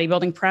with my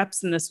bodybuilding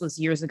preps. And this was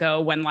years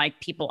ago when like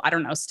people, I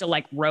don't know, still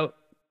like wrote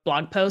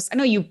blog posts. I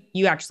know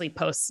you actually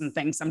post some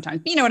things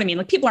sometimes, but you know what I mean?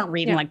 Like people aren't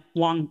reading like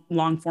long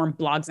form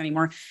blogs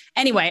anymore.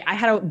 Anyway, I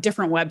had a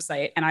different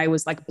website and I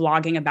was like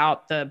blogging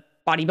about the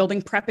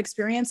bodybuilding prep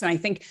experience. And I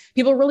think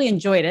people really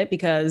enjoyed it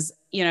because,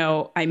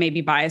 I may be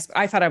biased, but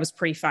I thought I was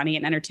pretty funny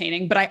and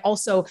entertaining. But I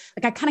also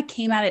like, I kind of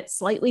came at it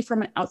slightly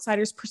from an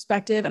outsider's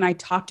perspective. And I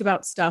talked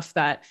about stuff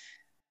that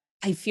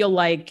I feel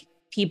like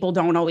people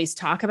don't always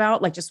talk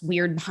about, like just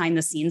weird behind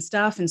the scenes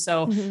stuff. And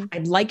so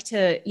I'd like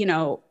to,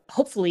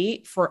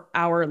 hopefully for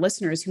our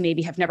listeners who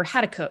maybe have never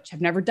had a coach,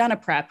 have never done a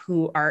prep,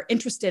 who are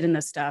interested in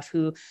this stuff,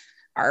 who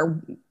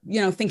are,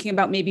 thinking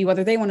about maybe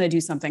whether they want to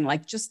do something,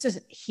 like just to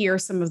hear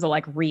some of the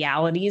like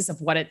realities of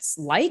what it's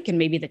like, and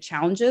maybe the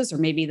challenges, or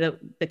maybe the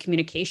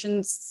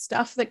communication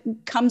stuff that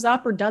comes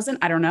up or doesn't,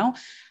 I don't know.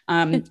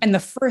 And the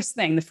first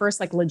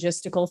like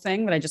logistical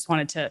thing that I just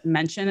wanted to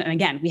mention, and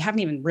again, we haven't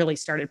even really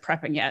started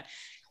prepping yet.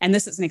 And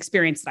this is an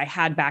experience that I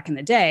had back in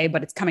the day,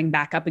 but it's coming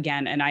back up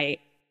again. And I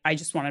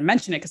just want to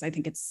mention it because I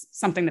think it's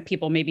something that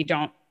people maybe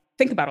don't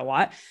think about a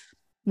lot.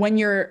 When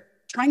you're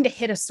trying to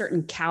hit a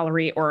certain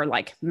calorie or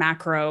like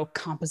macro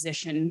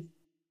composition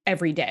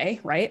every day,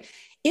 right?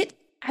 It,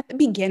 at the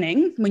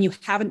beginning, when you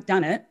haven't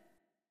done it,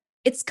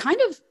 it's kind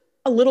of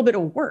a little bit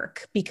of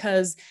work,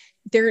 because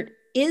there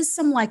is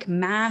some like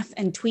math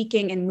and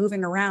tweaking and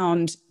moving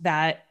around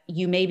that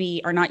you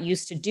maybe are not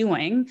used to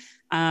doing.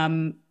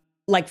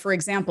 Like for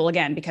example,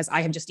 again, because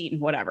I have just eaten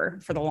whatever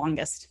for the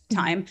longest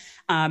time.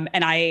 And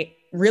I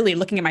really,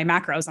 looking at my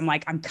macros,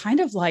 I'm kind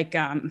of like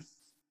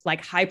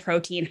high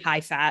protein, high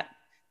fat,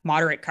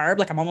 moderate carb.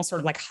 Like I'm almost sort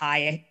of like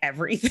high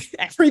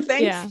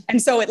everything. Yeah.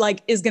 And so it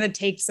like is going to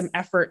take some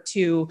effort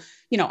to,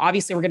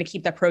 obviously we're going to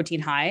keep that protein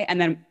high, and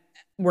then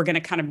we're going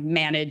to kind of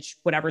manage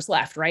whatever's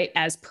left, right?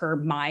 As per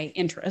my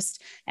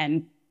interest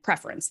and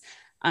preference.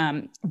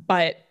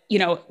 But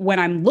when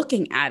I'm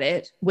looking at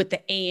it with the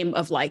aim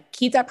of like,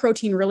 keep that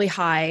protein really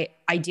high,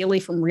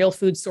 ideally from real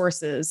food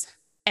sources.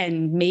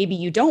 And maybe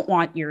you don't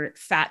want your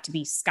fat to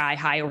be sky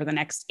high over the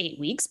next 8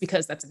 weeks,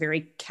 because that's a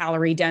very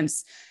calorie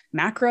dense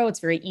macro. It's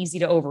very easy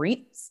to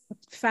overeat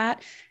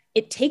fat.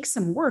 It takes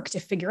some work to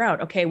figure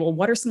out, okay, well,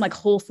 what are some like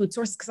whole food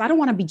sources? Because I don't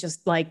want to be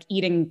just like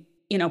eating,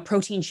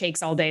 protein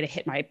shakes all day to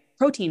hit my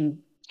protein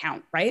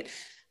count, right?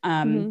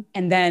 And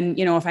then,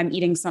 if I'm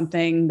eating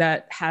something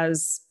that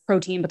has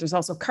protein, but there's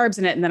also carbs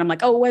in it, and then I'm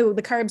like, oh, wait,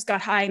 the carbs got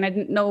high and I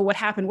didn't know what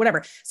happened,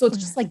 whatever. So it's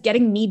just like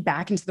getting me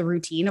back into the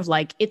routine of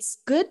like, it's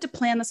good to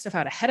plan this stuff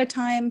out ahead of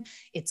time.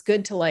 It's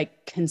good to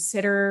like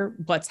consider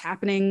what's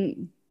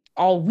happening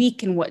all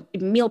week and what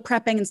meal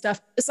prepping and stuff.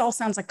 This all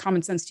sounds like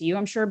common sense to you,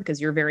 I'm sure, because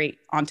you're very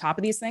on top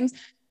of these things.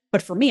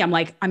 But for me,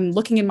 I'm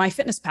looking in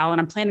MyFitnessPal and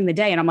I'm planning the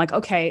day and I'm like,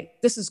 okay,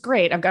 this is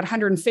great. I've got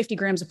 150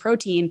 grams of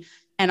protein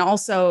and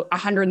also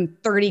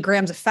 130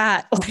 grams of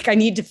fat. Like I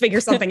need to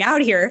figure something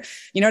out here.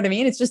 You know what I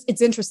mean?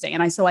 It's interesting.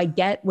 And so I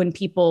get when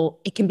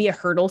it can be a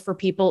hurdle for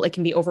people. It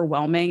can be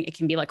overwhelming. It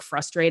can be like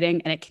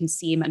frustrating, and it can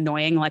seem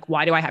annoying. Like,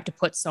 why do I have to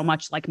put so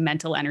much like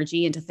mental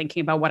energy into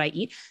thinking about what I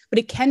eat? But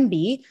it can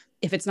be,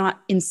 if it's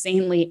not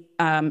insanely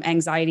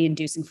anxiety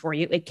inducing for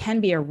you, it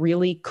can be a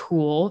really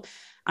cool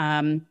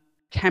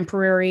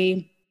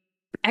temporary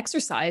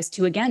exercise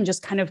to, again,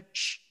 just kind of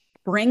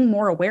bring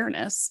more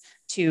awareness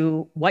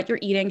to what you're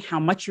eating, how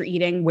much you're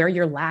eating, where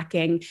you're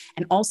lacking.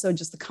 And also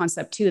just the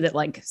concept too, that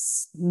like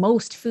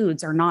most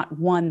foods are not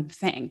one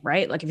thing,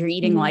 right? Like if you're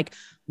eating like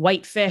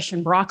white fish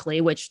and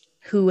broccoli, which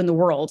who in the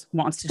world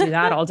wants to do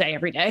that all day,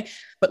 every day?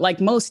 But like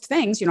most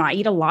things, I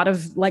eat a lot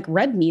of like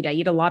red meat. I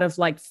eat a lot of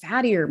like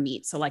fattier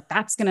meat. So like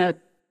that's going to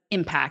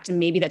impact. And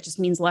maybe that just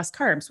means less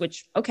carbs,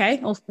 which, okay,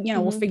 we'll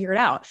figure it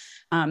out.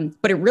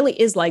 But it really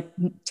is like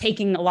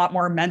taking a lot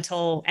more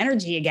mental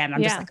energy again.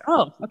 I'm just like,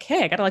 oh,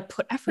 okay, I got to like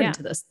put effort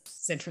into this.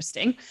 It's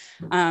interesting.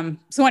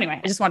 So anyway,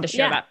 I just wanted to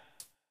share that.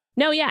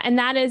 No, yeah. And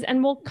that is,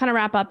 and we'll kind of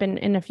wrap up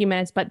in a few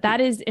minutes, but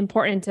that is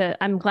important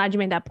I'm glad you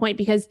made that point,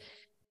 because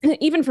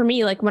even for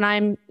me, like when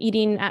I'm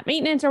eating at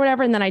maintenance or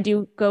whatever, and then I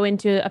do go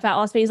into a fat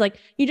loss phase, like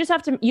you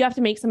have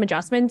to make some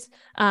adjustments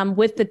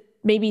with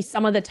maybe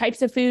some of the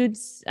types of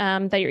foods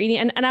that you're eating.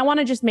 And I want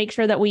to just make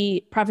sure that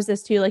we preface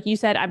this too. Like you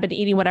said, I've been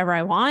eating whatever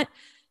I want.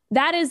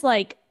 That is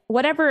like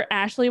whatever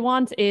Ashleigh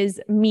wants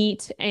is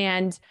meat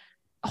and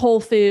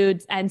whole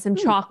foods and some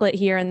chocolate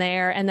here and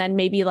there. And then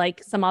maybe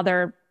like some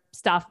other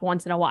stuff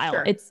once in a while.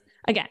 Sure. It's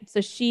again,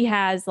 so she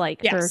has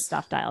like her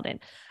stuff dialed in.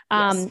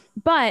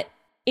 But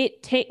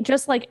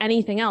just like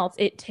anything else,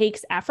 it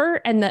takes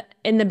effort. And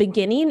in the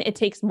beginning, it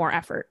takes more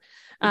effort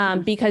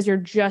because you're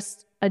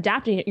just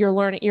adapting it. You're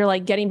learning, you're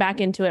like getting back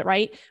into it.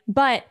 Right.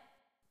 But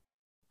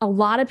a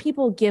lot of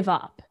people give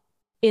up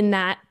in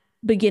that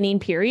beginning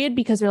period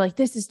because they're like,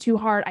 this is too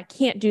hard. I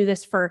can't do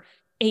this for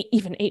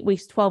 8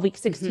 weeks, 12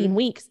 weeks, 16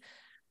 weeks.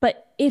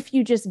 But if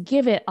you just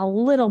give it a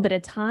little bit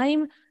of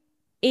time,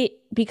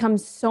 it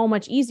becomes so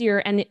much easier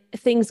and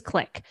things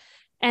click.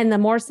 And the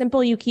more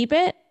simple you keep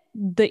it,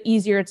 the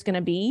easier it's going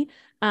to be.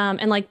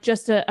 And like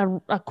just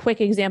a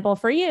quick example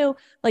for you,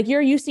 like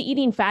you're used to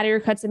eating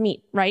fattier cuts of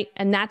meat, right?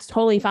 And that's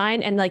totally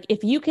fine. And like,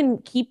 if you can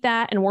keep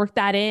that and work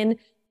that in,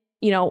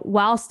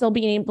 while still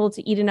being able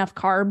to eat enough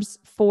carbs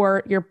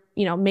for your,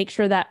 make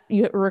sure that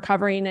you're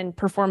recovering and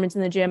performance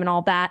in the gym and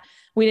all that.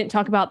 We didn't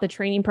talk about the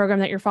training program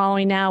that you're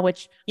following now,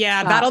 which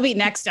that'll be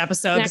next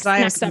episode because I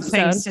have some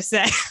things to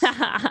say.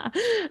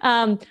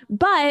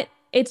 But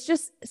it's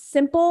just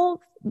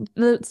simple.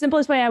 The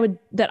simplest way I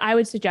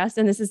would suggest,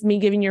 and this is me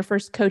giving your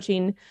first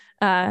coaching,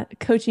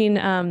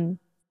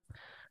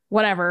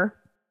 whatever.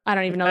 I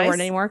don't even know the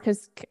word anymore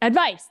because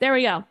advice. There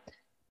we go.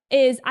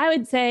 Is I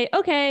would say,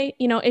 okay,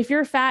 if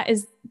your fat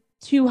is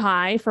too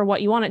high for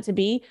what you want it to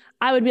be,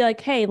 I would be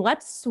like, hey,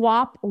 let's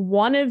swap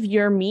one of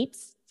your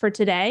meats for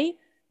today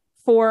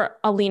for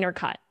a leaner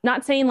cut.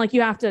 Not saying like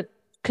you have to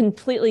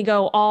completely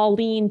go all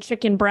lean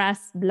chicken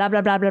breasts, blah,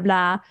 blah, blah, blah,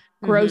 blah,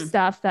 gross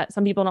stuff that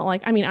some people don't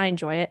like. I mean, I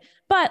enjoy it,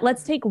 but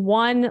let's take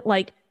one,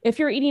 like if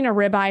you're eating a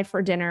ribeye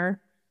for dinner,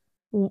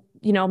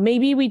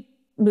 maybe we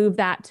move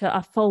that to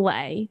a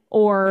fillet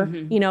or,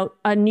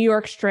 a New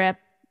York strip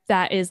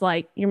that is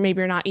like,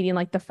 you're not eating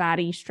like the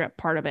fatty strip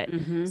part of it.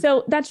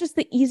 So that's just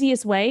the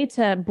easiest way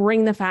to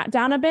bring the fat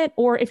down a bit.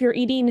 Or if you're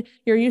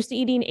used to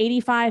eating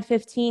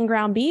 85-15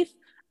 ground beef.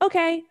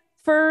 Okay.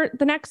 For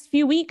the next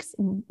few weeks,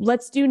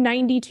 let's do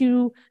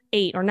 92.8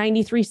 or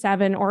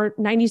 93.7 or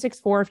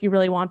 96.4 if you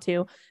really want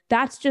to.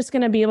 That's just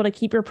going to be able to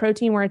keep your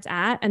protein where it's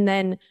at and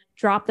then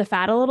drop the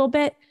fat a little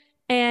bit.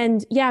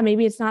 And yeah,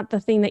 maybe it's not the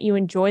thing that you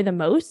enjoy the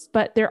most,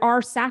 but there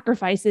are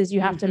sacrifices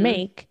you have to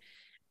make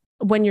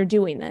when you're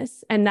doing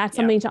this. And that's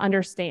something to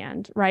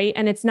understand, right?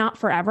 And it's not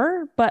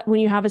forever, but when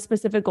you have a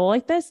specific goal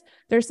like this,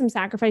 there's some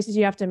sacrifices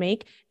you have to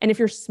make. And if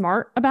you're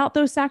smart about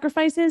those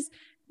sacrifices,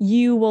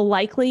 you will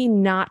likely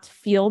not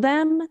feel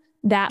them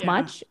that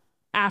much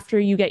after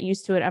you get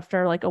used to it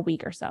after like a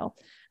week or so.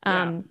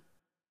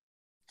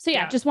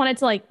 Just wanted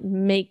to like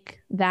make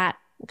that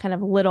kind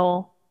of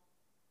little.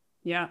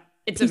 Yeah,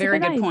 it's a very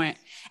good point.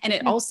 And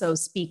it also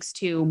speaks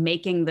to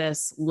making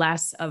this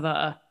less of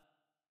a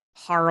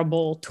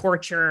horrible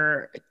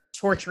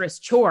torturous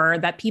chore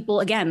that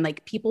people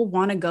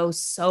want to go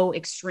so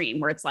extreme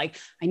where it's like,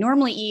 I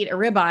normally eat a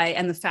ribeye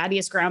and the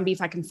fattiest ground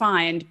beef I can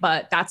find,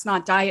 but that's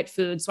not diet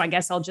food. So I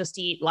guess I'll just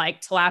eat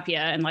like tilapia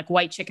and like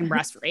white chicken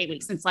breast for 8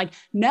 weeks. And it's like,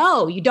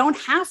 no, you don't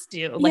have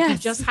to. Like you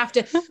just have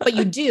to, but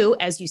you do,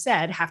 as you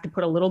said, have to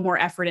put a little more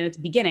effort in at the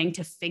beginning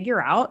to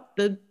figure out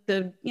the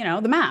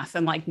math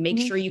and like make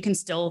sure you can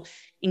still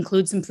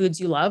include some foods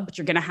you love, but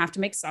you're going to have to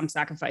make some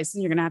sacrifices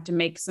and you're going to have to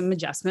make some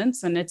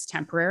adjustments and it's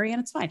temporary and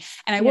it's fine.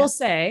 And I will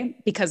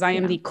say, because I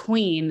am the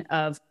queen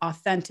of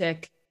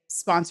authentic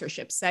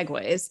sponsorship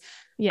segues,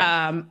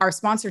 our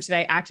sponsor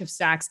today, Active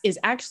Stacks, is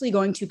actually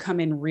going to come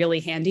in really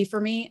handy for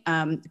me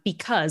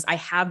because I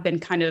have been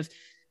kind of,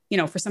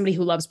 for somebody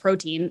who loves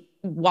protein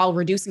while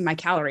reducing my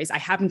calories, I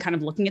have been kind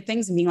of looking at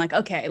things and being like,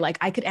 okay, like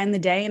I could end the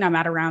day and I'm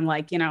at around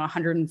like,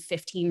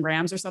 115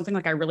 grams or something.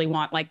 Like I really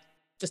want like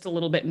just a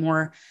little bit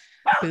more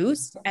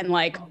boost. And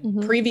like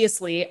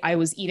previously I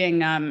was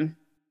eating,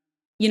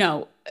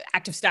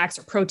 Active Stacks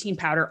or protein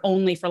powder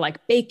only for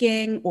like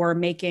baking or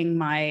making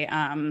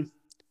my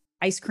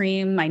ice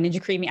cream, my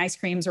Ninja Creamy ice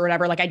creams or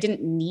whatever. Like I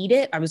didn't need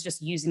it. I was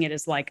just using it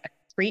as like a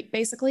treat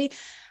basically.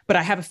 But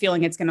I have a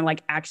feeling it's going to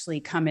like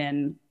actually come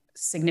in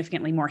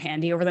significantly more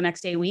handy over the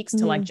next 8 weeks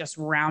to like just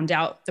round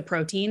out the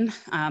protein.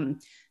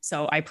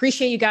 So I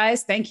appreciate you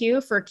guys. Thank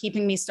you for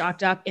keeping me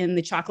stocked up in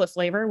the chocolate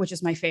flavor, which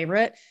is my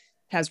favorite. It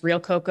has real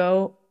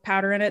cocoa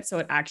powder in it. So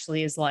it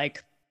actually is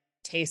like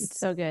tastes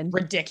so good.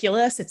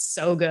 ridiculous. It's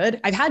so good.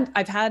 I've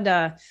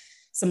had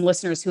some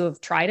listeners who have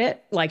tried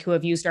it, like who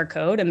have used our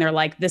code, and they're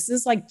like, this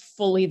is like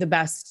fully the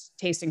best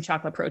tasting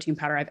chocolate protein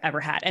powder I've ever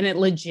had. And it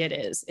legit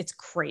is. It's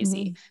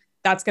crazy. Mm-hmm.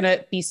 That's going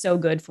to be so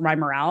good for my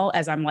morale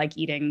as I'm like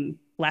eating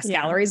less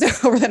calories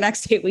over the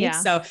next 8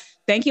 weeks. So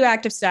thank you,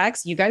 Active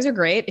Stacks. You guys are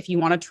great. If you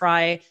want to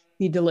try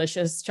the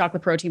delicious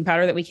chocolate protein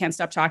powder that we can't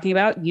stop talking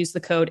about, use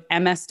the code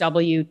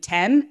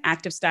MSW10,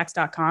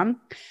 activestacks.com,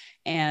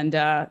 and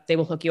they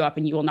will hook you up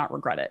and you will not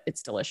regret it.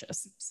 It's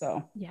delicious.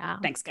 So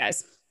thanks,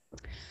 guys.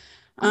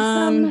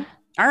 Awesome.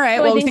 All right.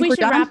 So well, I think we should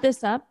done? wrap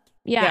this up.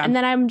 Yeah. And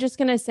then I'm just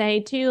going to say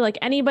too, like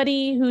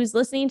anybody who's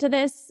listening to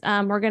this,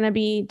 we're going to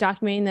be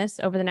documenting this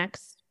over the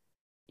next,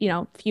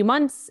 few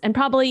months, and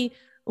probably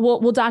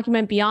we'll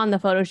document beyond the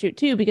photo shoot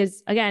too,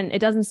 because again, it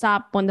doesn't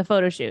stop when the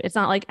photo shoot. It's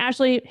not like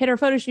Ashleigh hit her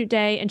photo shoot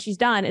day and she's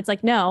done. It's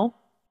like, no,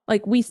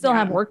 like we still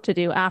have work to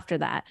do after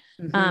that.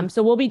 Mm-hmm.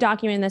 So we'll be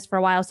documenting this for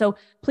a while. So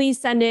please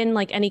send in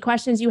like any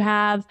questions you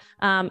have.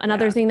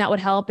 Another thing that would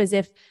help is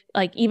if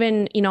like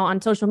even,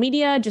 on social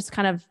media, just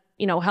kind of,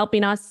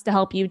 helping us to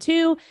help you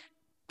too.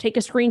 Take a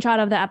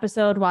screenshot of the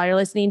episode while you're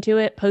listening to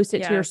it, post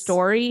it to your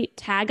story,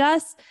 tag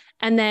us,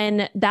 and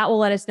then that will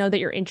let us know that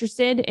you're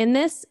interested in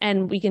this.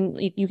 And you can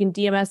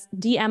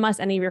DM us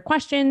any of your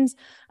questions,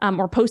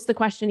 or post the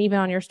question even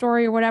on your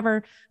story or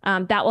whatever.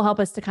 That will help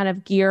us to kind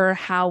of gear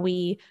how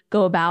we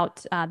go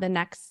about the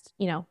next,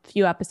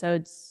 few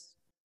episodes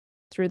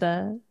through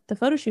the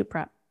photo shoot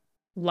prep.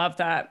 Love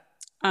that.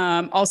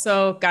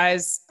 Also,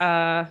 guys,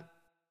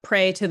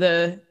 pray to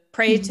the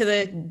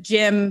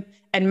gym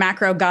and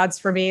macro gods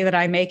for me that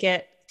I make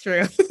it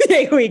through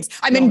 8 weeks.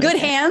 I'm in good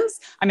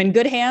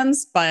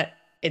hands, but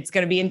it's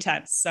going to be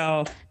intense.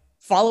 So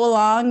follow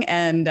along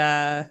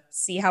and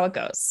see how it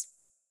goes.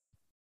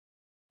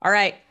 All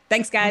right.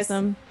 Thanks, guys.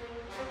 Awesome.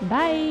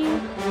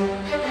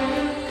 Bye.